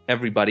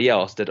everybody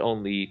else that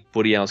only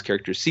Woody Allen's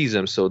character sees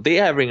him, so they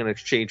having an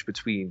exchange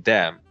between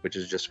them, which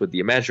is just with the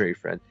imaginary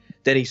friend,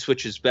 then he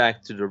switches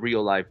back to the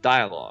real life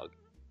dialogue.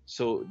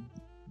 So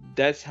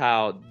that's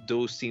how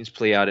those scenes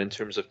play out in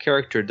terms of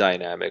character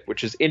dynamic,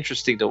 which is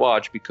interesting to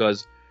watch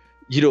because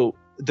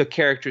the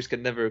characters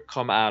can never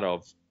come out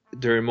of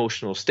their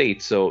emotional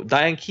state. So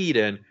Diane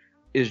Keaton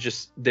is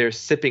just there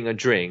sipping a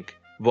drink,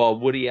 while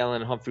Woody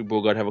Allen and Humphrey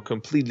Bogart have a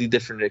completely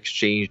different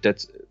exchange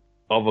that's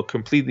of a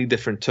completely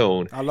different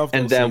tone. I love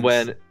those and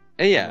then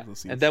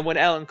scenes. And then when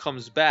Ellen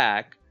comes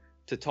back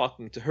to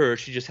talking to her,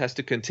 she just has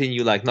to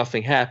continue like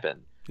nothing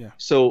happened. Yeah.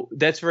 So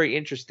that's very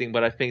interesting,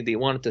 but I think they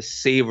wanted to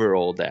savor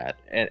all that,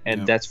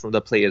 and that's from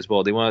the play as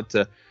well. They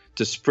wanted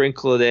to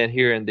sprinkle it in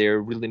here and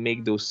there, really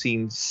make those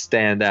scenes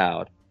stand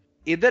out.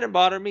 It didn't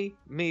bother me.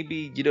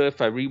 Maybe,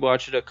 if I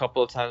rewatch it a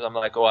couple of times, I'm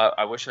like, oh,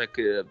 I wish I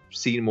could have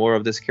seen more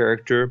of this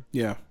character.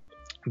 Yeah.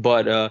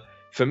 But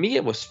for me,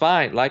 it was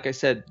fine. Like I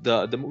said,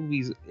 the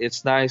movie's,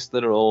 it's nice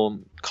little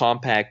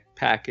compact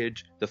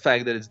package. The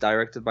fact that it's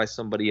directed by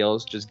somebody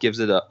else just gives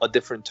it a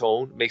different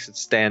tone, makes it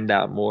stand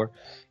out more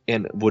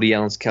in Woody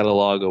Allen's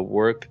catalog of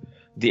work.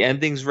 The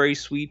ending's very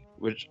sweet,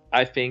 which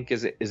I think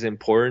is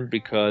important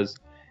because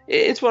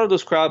it's one of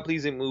those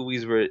crowd-pleasing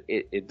movies where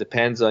it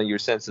depends on your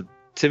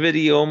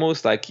sensitivity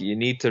almost. Like, you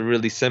need to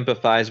really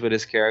sympathize with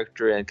his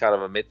character and kind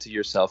of admit to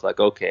yourself, like,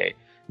 okay,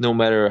 no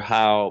matter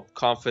how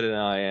confident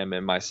I am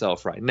in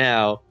myself right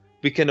now,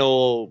 we can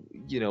all,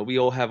 we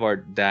all have our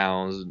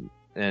downs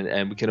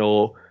and we can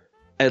all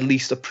at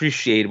least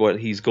appreciate what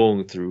he's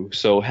going through.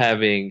 So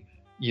having,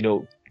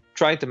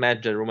 trying to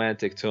match that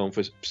romantic tone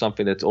for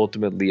something that's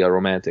ultimately a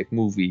romantic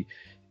movie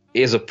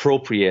is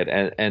appropriate,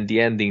 and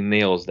the ending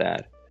nails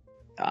that.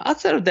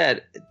 Outside of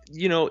that,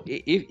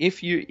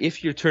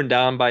 if you're turned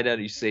down by that,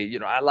 you say,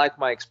 I like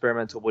my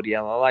experimental Woody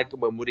Allen. I like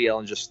when Woody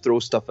Allen just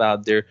throws stuff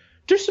out there.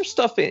 There's some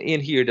stuff in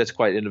here that's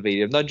quite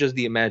innovative, not just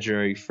the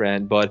imaginary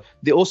friend, but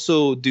they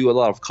also do a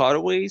lot of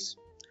cutaways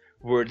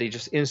where they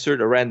just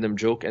insert a random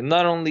joke. And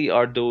not only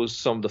are those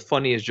some of the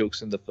funniest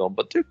jokes in the film,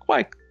 but they're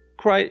quite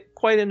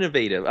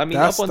innovative. I mean,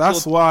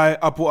 that's why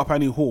I brought up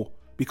Annie Hall,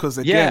 because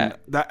again,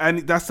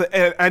 that's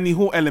the Annie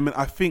Hall element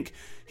I think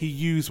he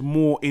used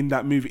more in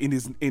that movie,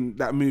 in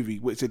that movie,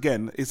 which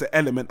again is an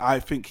element I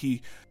think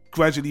he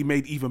gradually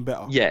made even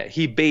better. Yeah,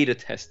 he beta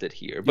tested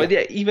here. But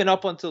yeah, even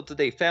up until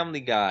today, Family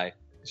Guy,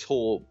 his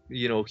whole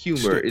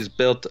humor is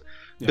built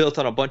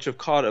on a bunch of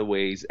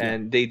cutaways,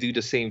 and they do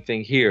the same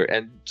thing here.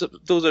 And so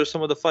those are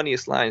some of the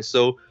funniest lines.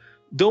 So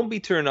don't be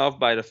turned off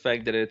by the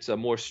fact that it's a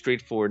more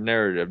straightforward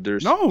narrative.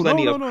 There's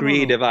plenty of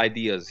creative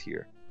ideas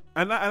here.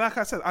 And like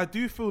I said, I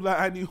do feel like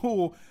Annie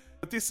Hall,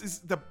 this is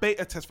the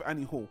beta test for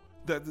Annie Hall.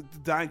 The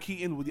Diane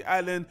Keaton, Woody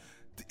Allen,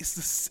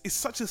 it's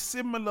such a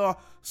similar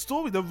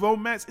story. The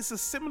romance, it's a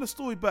similar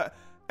story, but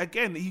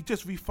again, he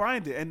just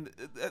refined it. And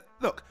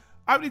look,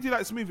 I really do like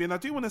this movie, and I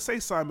do want to say,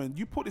 Simon,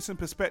 you put this in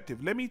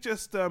perspective. Let me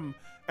just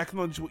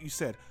acknowledge what you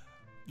said.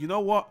 You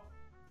know what?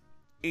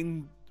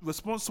 In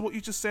response to what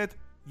you just said,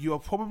 you are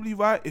probably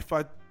right. If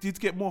I did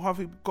get more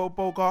Humphrey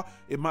Bogart,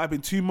 it might have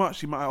been too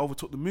much. He might have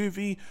overtook the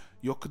movie.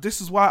 This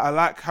is why I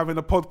like having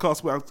a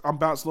podcast where I'm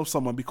bouncing off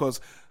someone,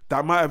 because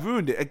that might have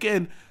ruined it.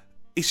 Again,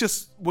 it's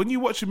just when you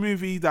watch a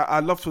movie that I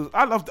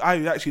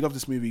actually love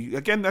this movie.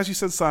 Again, as you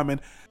said, Simon,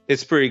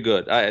 it's pretty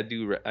good. I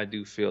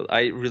do feel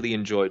I really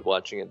enjoyed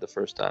watching it the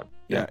first time.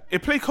 Yeah,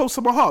 it played close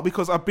to my heart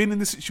because I've been in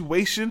this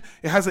situation.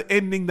 It has an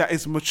ending that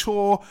is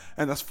mature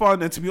and that's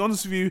fun. And to be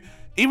honest with you,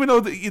 even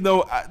though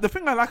the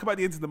thing I like about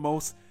the ending the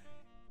most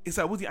is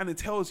that Woody Allen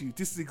tells you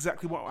this is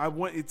exactly what I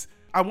wanted.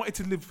 I wanted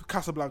to live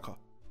Casablanca.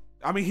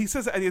 I mean, he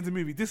says it at the end of the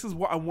movie, this is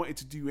what I wanted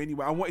to do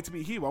anyway. I wanted to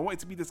be a hero. I wanted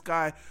to be this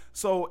guy.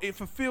 So it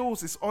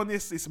fulfills, it's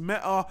honest, it's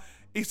meta.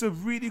 It's a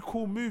really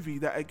cool movie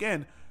that,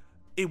 again,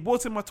 it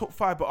was in my top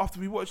 5, but after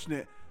rewatching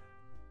it,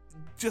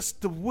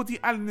 just the Woody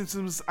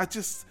Allenisms,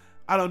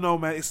 I don't know,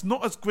 man. It's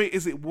not as great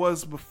as it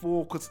was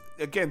before because,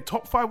 again,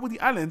 top 5 Woody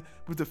Allen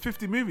with the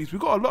 50 movies. We've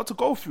got a lot to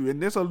go through,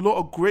 and there's a lot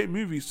of great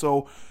movies.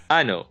 So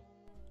I know.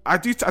 I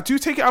do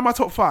take it out of my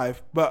top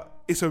 5, but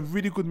it's a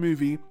really good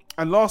movie.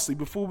 And lastly,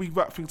 before we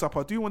wrap things up,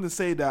 I do want to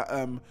say that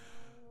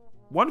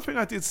one thing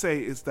I did say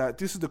is that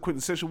this is the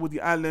quintessential Woody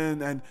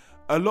Allen, and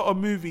a lot of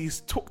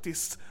movies took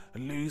this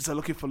loser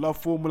looking for love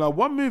formula.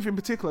 One movie in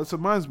particular that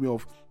reminds me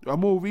of a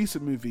more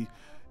recent movie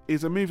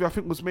is a movie I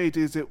think was made,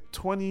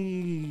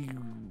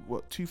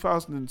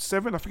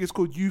 2007? I think it's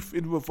called Youth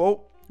in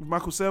Revolt with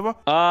Michael Cera.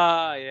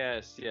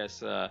 Yes.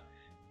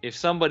 If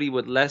somebody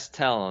with less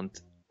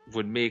talent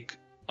would make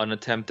an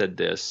attempt at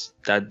this,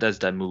 that's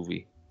that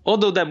movie.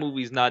 Although that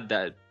movie's not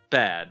that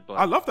bad, but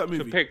I love that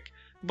movie.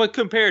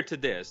 Compared to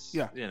this,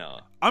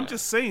 I'm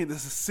just saying,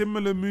 there's a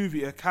similar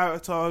movie, a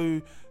character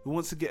who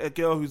wants to get a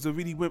girl who's a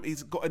really wimp.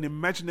 He's got an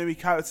imaginary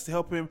character to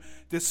help him.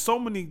 There's so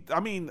many. I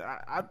mean,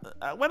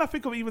 when I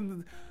think of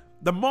even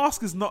The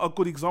Mask is not a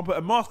good example.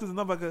 A Mask is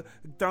another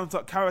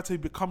down-to-earth character who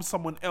becomes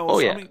someone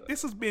else. I mean,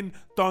 this has been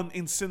done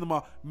in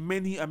cinema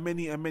many a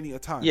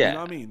times. Yeah, you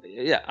know what I mean?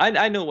 Yeah,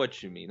 I know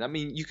what you mean. I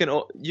mean,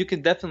 you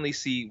can definitely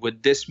see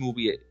with this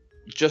movie,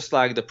 just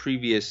like the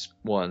previous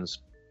ones,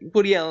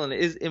 Woody Allen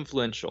is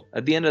influential.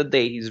 At the end of the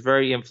day, he's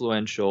very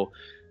influential.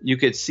 You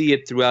could see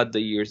it throughout the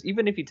years.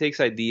 Even if he takes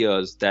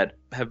ideas that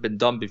have been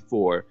done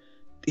before,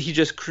 he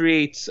just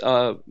creates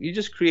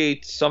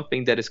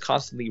something that is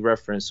constantly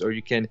referenced, or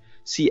you can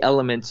see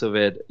elements of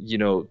it,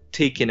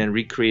 taken and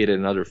recreated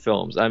in other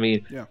films. I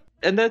mean,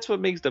 and that's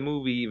what makes the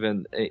movie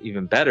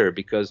even better,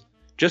 because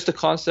just the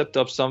concept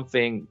of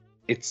something,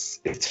 it's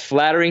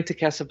flattering to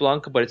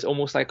Casablanca, but it's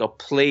almost like a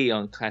play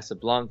on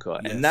Casablanca.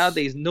 Yes. And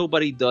nowadays,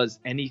 nobody does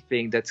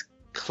anything that's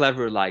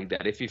clever like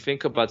that. If you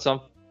think about some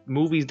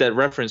movies that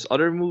reference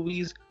other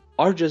movies,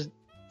 are just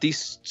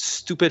these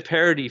stupid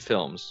parody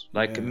films,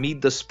 like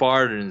Meet the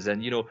Spartans,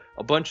 and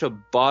a bunch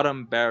of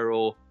bottom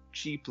barrel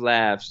cheap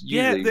laughs,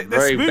 usually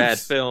very bad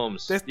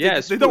films. They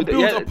don't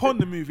build upon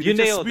the movie. You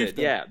nailed it.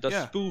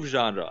 The spoof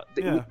genre.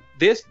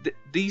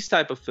 These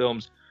type of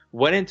films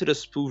went into the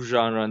spoof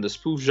genre, and the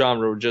spoof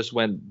genre just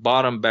went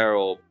bottom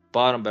barrel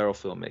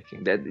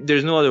filmmaking.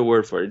 There's no other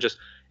word for it.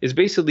 It's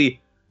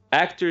basically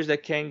actors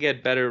that can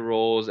get better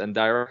roles and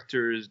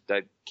directors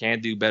that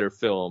can't do better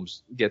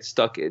films get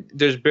stuck.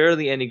 There's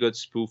barely any good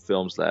spoof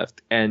films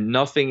left, and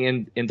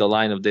nothing in the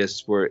line of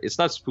this where it's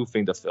not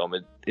spoofing the film.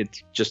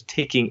 It's just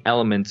taking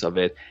elements of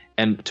it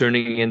and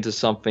turning it into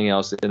something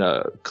else in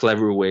a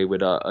clever way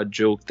with a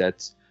joke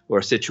or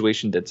a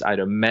situation that's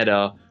either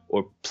meta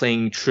or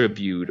playing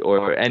tribute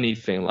or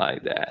anything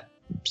like that.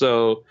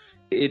 So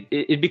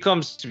it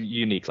becomes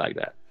unique like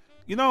that.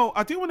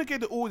 I do want to get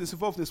the audience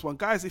involved in this one.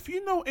 Guys, if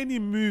you know any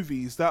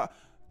movies that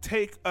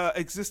take a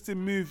existing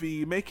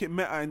movie, make it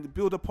meta, and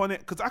build upon it.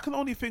 Because I can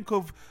only think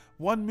of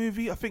one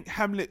movie. I think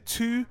Hamlet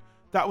 2.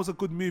 That was a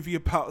good movie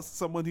about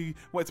someone who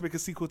wanted to make a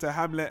sequel to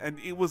Hamlet, and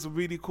it was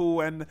really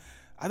cool. And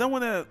I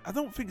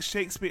don't think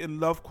Shakespeare in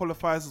Love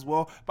qualifies as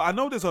well. But I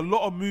know there's a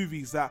lot of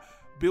movies that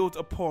build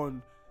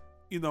upon,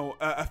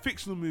 a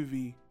fictional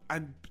movie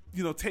and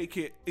take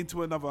it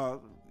into another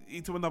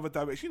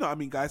direction. You know what I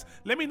mean, guys?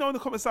 Let me know in the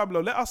comments down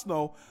below. Let us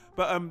know.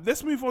 But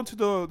let's move on to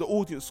the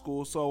audience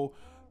score. So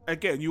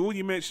again, you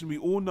already mentioned, we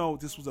all know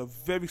this was a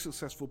very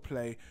successful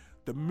play.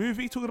 The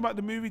movie, talking about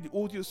the movie, the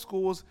audience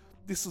scores,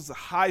 this was a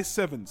high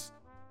sevens,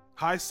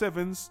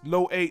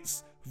 low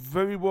eights, did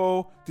very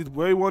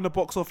well in the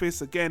box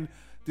office. Again,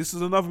 this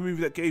is another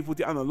movie that gave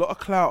Woody Allen a lot of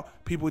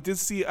clout. People did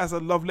see it as a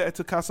love letter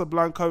to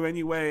Casablanca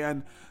anyway,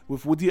 and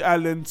with Woody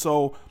Allen,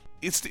 so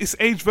it's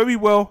aged very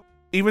well.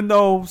 Even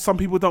though some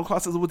people don't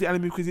class it as a Woody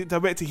Allen movie because he didn't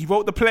direct it, he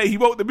wrote the play, he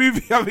wrote the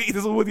movie. I mean,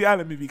 it's a Woody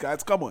Allen movie,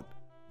 guys. Come on.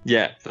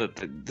 Yeah,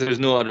 there's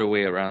no other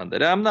way around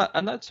it. I'm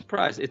not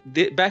surprised.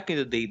 Back in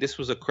the day, this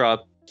was a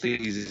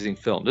crowd-pleasing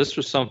film. This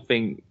was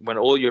something when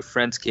all your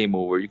friends came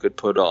over, you could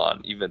put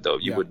on, even though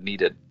you would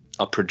need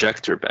a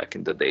projector back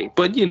in the day.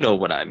 But you know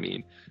what I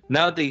mean.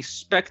 Nowadays,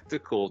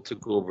 spectacle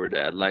took over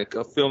that. Like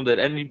a film that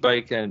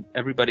everybody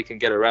can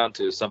get around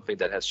to, something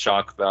that has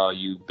shock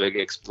value, big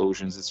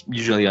explosions. It's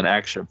usually an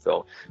action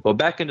film. But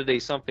back in the day,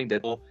 something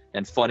that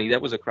and funny,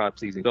 that was a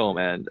crowd-pleasing film,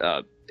 and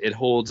it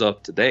holds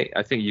up today.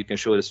 I think you can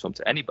show this film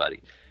to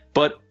anybody.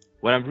 But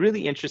what I'm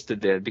really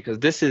interested in, because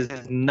this is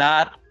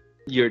not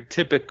your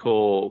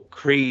typical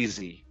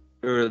crazy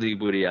early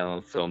Woody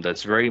Allen film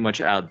that's very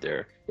much out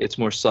there. It's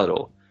more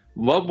subtle.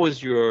 What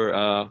was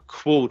your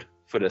quote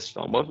for this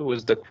film? What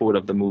was the quote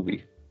of the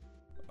movie?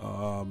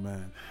 Oh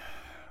man,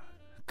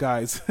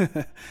 guys,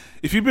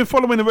 if you've been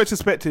following the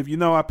retrospective, you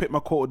know I picked my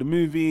quote of the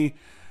movie.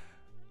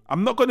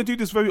 I'm not going to do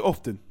this very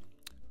often.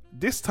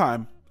 This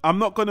time, I'm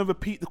not going to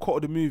repeat the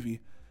quote of the movie.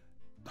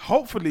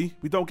 Hopefully,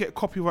 we don't get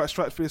copyright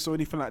strike for this or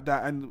anything like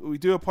that, and we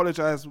do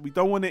apologize. We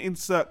don't want to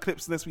insert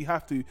clips unless we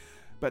have to.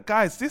 But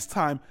guys, this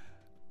time,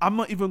 I'm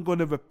not even going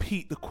to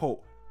repeat the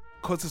quote,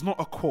 because it's not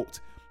a quote.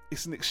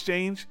 It's an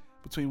exchange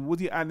between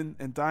Woody Allen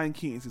and Diane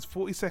Keaton. It's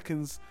 40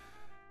 seconds.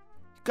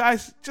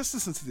 Guys, just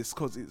listen to this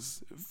because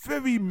it's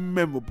very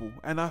memorable,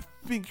 and I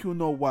think you'll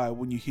know why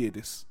when you hear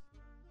this.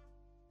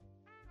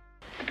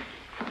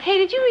 Hey,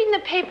 did you read in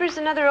the papers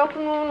another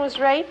open woman was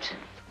raped?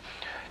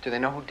 Do they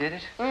know who did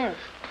it?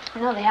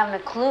 No, they haven't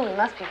a clue. He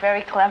must be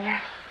very clever.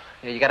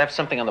 Yeah, you gotta have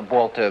something on the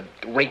ball to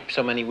rape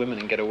so many women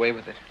and get away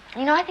with it.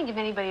 I think if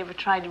anybody ever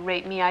tried to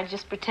rape me, I'd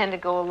just pretend to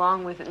go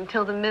along with it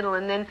until the middle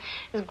and then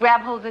just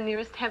grab hold of the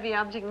nearest heavy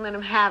object and let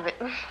him have it.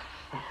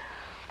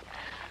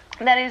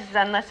 That is,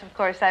 unless, of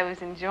course, I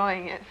was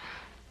enjoying it.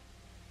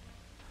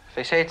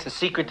 They say it's the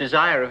secret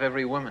desire of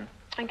every woman.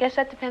 I guess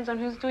that depends on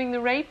who's doing the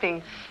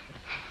raping.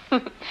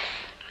 Well,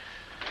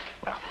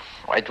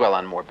 why dwell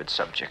on morbid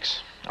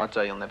subjects? Odds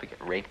are you'll never get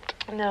raped.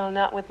 No,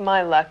 not with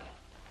my luck.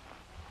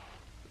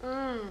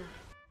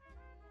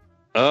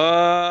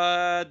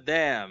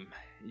 Damn.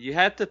 You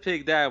had to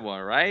pick that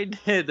one, right?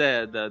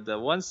 the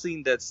one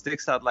scene that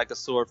sticks out like a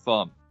sore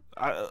thumb.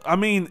 I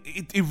mean,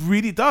 it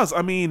really does.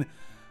 I mean,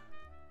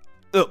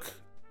 look,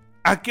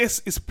 I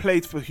guess it's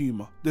played for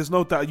humor. There's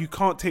no doubt. You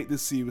can't take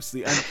this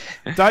seriously.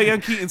 And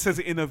Diane Keaton says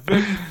it in a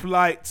very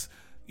polite,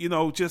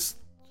 just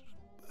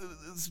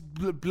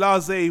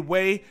blasé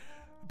way,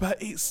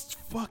 but it's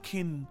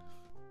fucking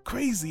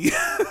crazy.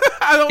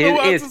 I don't know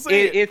what else to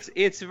say.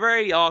 It's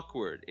very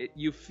awkward.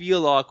 You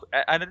feel awkward,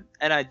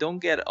 and I don't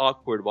get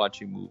awkward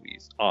watching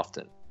movies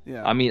often.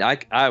 Yeah. I mean,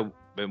 I've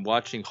been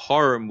watching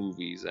horror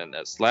movies and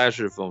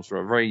slasher films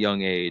from a very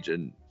young age,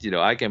 and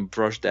I can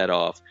brush that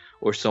off.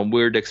 Or some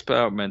weird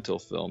experimental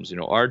films,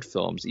 art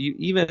films,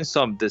 even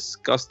some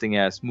disgusting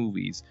ass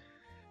movies.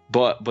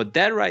 But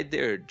that right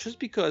there, just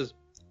because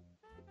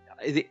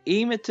they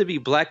aim it to be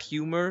black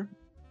humor,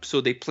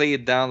 so they play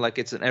it down like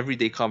it's an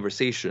everyday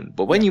conversation.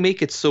 But when you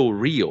make it so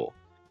real,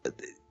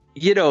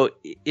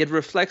 it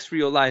reflects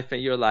real life,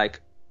 and you're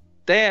like,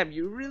 damn,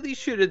 you really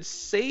shouldn't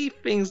say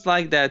things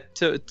like that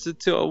to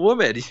a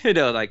woman.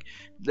 Like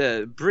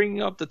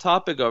bringing up the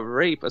topic of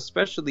rape,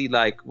 especially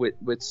like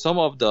with some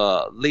of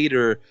the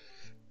later,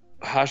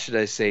 how should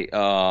I say,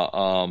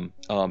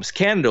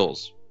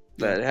 scandals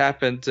that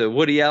happened to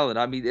Woody Allen.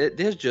 I mean,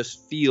 this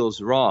just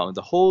feels wrong.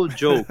 The whole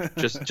joke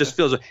just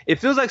feels. It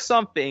feels like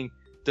something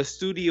the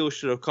studio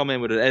should have come in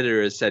with an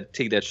editor and said,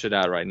 "Take that shit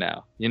out right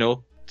now."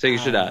 Take your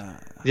shit out.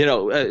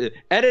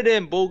 Edit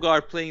in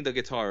Bogart playing the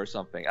guitar or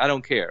something. I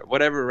don't care.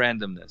 Whatever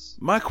randomness.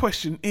 My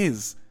question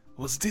is,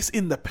 was this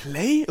in the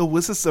play or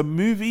was this a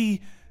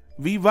movie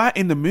rewrite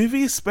in the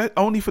movie,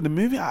 only for the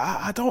movie?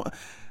 I don't.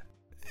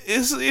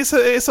 It's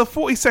a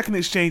 40-second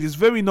exchange. It's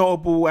very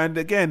notable, and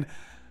again,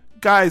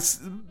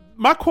 guys,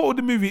 my quote of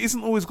the movie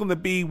isn't always going to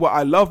be what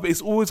I love, but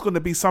it's always going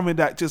to be something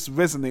that just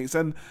resonates.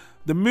 And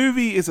the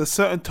movie is a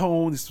certain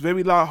tone. It's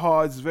very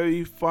lighthearted. It's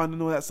very fun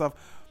and all that stuff.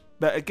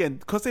 But again,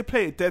 because they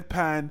play it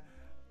deadpan,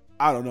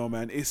 I don't know,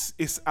 man.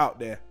 It's out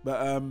there.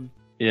 But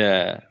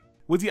yeah.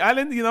 Woody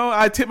Allen, you know,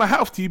 I tip my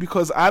hat off to you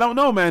because I don't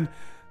know, man.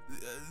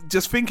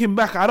 Just thinking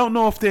back, I don't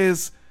know if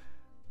there's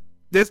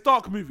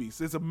dark movies.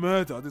 There's a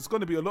murder. There's going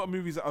to be a lot of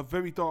movies that are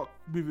very dark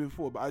moving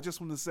forward. But I just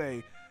want to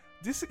say,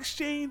 this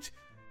exchange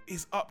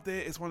is up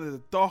there. It's one of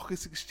the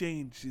darkest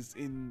exchanges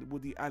in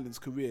Woody Allen's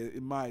career,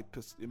 in my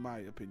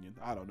opinion.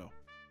 I don't know.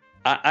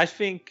 I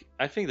think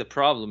the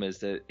problem is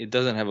that it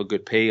doesn't have a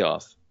good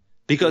payoff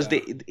because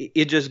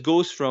it just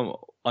goes from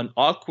an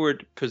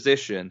awkward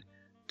position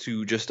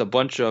to just a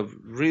bunch of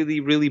really,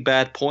 really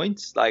bad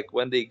points. Like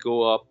when they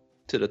go up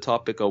to the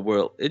topic of,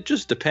 well, it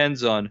just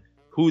depends on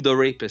who the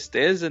rapist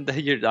is, and then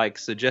you're like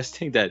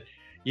suggesting that,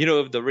 you know,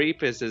 if the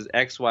rapist is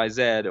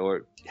XYZ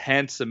or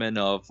handsome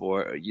enough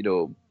or, you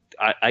know,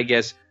 I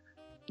guess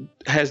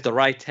has the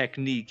right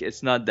technique,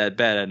 it's not that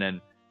bad. And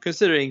then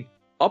considering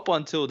up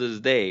until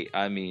this day,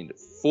 I mean,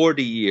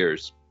 40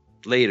 years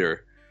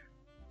later,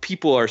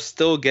 people are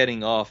still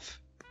getting off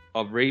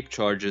of rape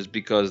charges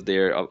because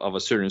they're of a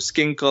certain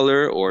skin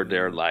color, or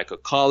they're like a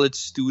college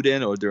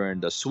student, or they're in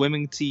the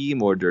swimming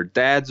team, or their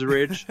dad's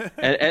rich.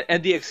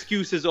 and the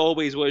excuse is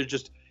always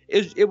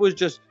it was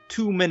just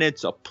 2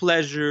 minutes of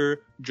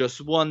pleasure,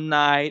 just one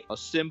night, a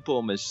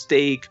simple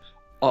mistake,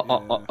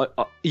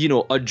 you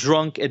know, a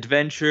drunk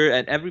adventure,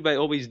 and everybody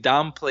always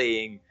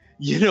downplaying,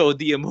 you know,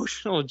 the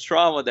emotional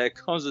trauma that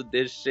comes with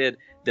this shit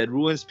that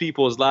ruins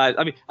people's lives.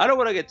 I mean, I don't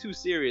want to get too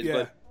serious,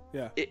 but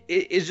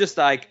it's just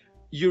like,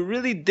 you're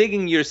really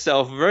digging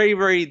yourself very,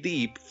 very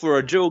deep for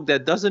a joke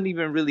that doesn't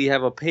even really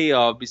have a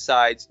payoff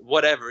besides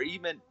whatever.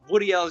 Even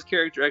Woody Allen's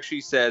character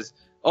actually says,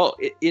 oh,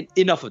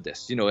 enough of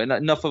this, you know,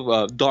 enough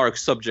of dark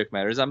subject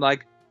matters. I'm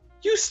like,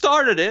 you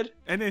started it.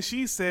 And then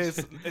she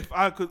says,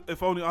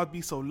 if only I'd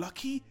be so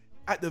lucky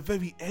at the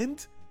very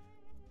end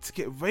to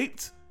get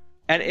raped.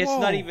 And it's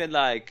not even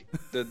like,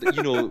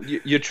 you know,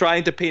 you're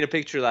trying to paint a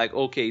picture like,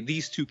 okay,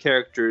 these two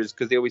characters,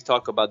 because they always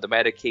talk about the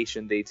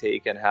medication they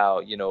take and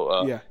how, you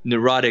know,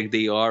 neurotic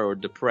they are or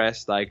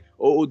depressed. Like,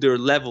 oh, they're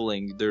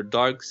leveling. Their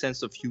dark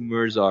sense of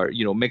humors are,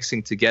 you know,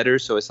 mixing together.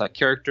 So it's like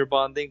character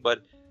bonding.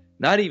 But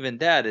not even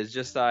that. It's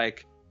just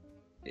like,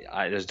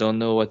 I just don't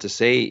know what to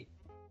say.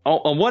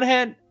 On one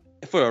hand,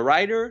 for a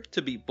writer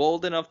to be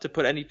bold enough to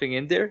put anything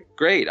in there,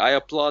 great. I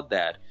applaud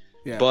that.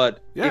 Yeah.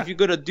 But if you're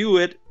going to do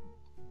it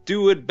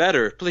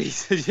better,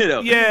 please. You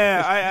know.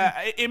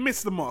 Yeah, it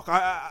missed the mark.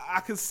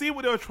 I can see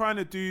what they were trying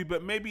to do,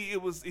 but maybe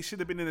it should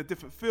have been in a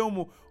different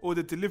film, or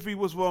the delivery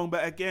was wrong.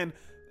 But again,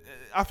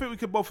 I think we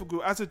can both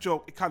agree, as a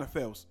joke, it kind of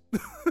fails.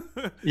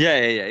 Yeah.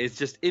 It's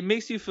just, it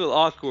makes you feel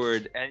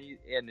awkward,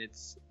 and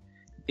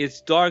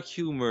it's dark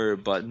humor,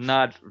 but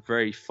not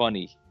very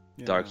funny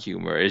dark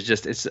humor. It's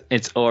just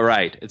it's all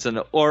right. It's an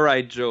all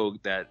right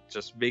joke that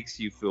just makes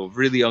you feel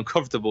really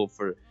uncomfortable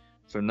for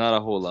not a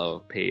whole lot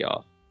of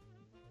payoff.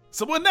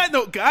 So on that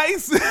note,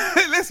 guys,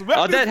 let's wrap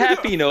on that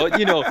happy note,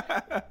 you know,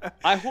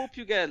 I hope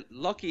you get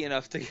lucky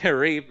enough to get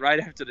raped right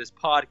after this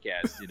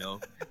podcast, you know.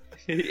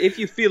 If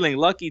you're feeling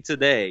lucky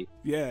today.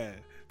 Yeah,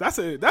 that's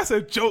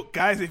a joke,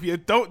 guys, if you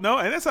don't know,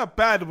 and it's a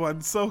bad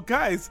one. So,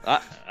 guys.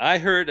 I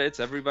heard it's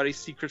everybody's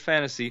secret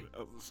fantasy.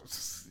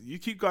 You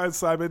keep going,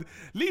 Simon.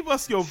 Leave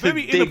us your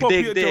very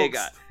inappropriate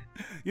jokes.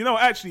 You know,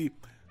 actually,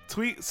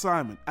 tweet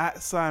Simon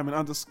at Simeon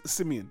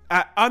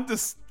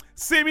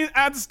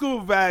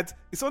 _Rad.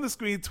 It's on the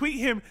screen. Tweet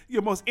him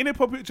your most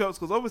inappropriate jokes,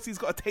 because obviously he's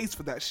got a taste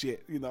for that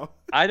shit, you know.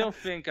 I don't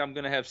think I'm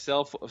gonna have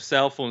cell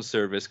phone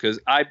service, because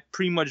I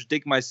pretty much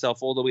dig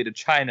myself all the way to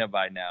China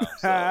by now.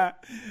 So.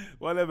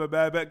 Whatever,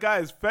 man. But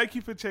guys, thank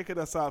you for checking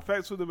us out.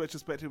 Thanks for the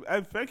retrospective,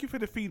 and thank you for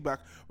the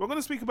feedback. We're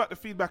gonna speak about the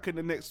feedback in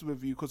the next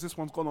review, because this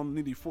one's gone on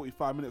nearly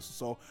 45 minutes or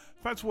so.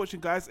 Thanks for watching,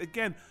 guys.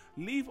 Again,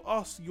 leave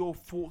us your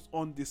thoughts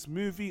on this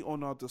movie,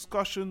 on our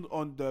discussion,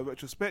 on the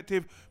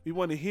retrospective. We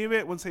want to hear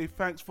it. I want to say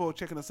thanks for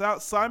checking us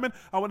out. Simon,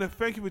 I want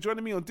to thank you for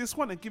joining me on this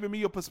one and giving me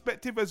your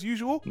perspective as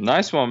usual.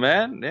 Nice one,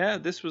 man. Yeah,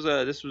 this was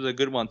a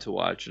good one to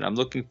watch, and I'm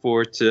looking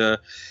forward to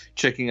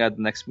checking out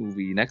the next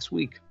movie next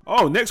week.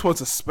 Oh, next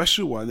one's a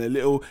special one.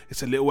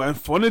 It's a little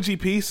anthology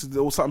piece,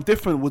 or something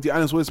different. Woody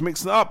Allen's always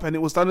mixing it up, and it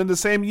was done in the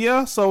same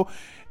year. So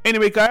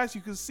anyway, guys,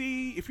 you can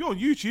see, if you're on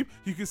YouTube,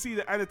 you can see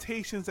the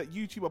annotations that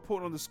YouTube are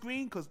putting on the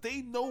screen, because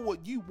they know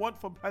what you want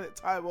from Planet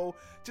Tyro.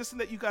 Just to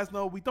let you guys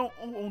know, we don't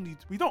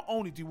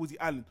only do Woody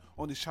Allen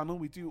on this channel.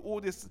 We do all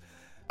this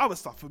other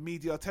stuff for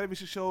media,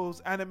 television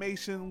shows,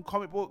 animation,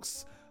 comic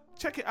books.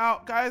 Check it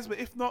out, guys. But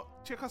if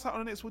not, check us out on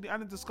the next Woody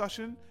Allen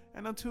discussion.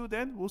 And until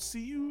then, we'll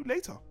see you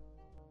later.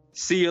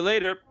 See you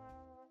later.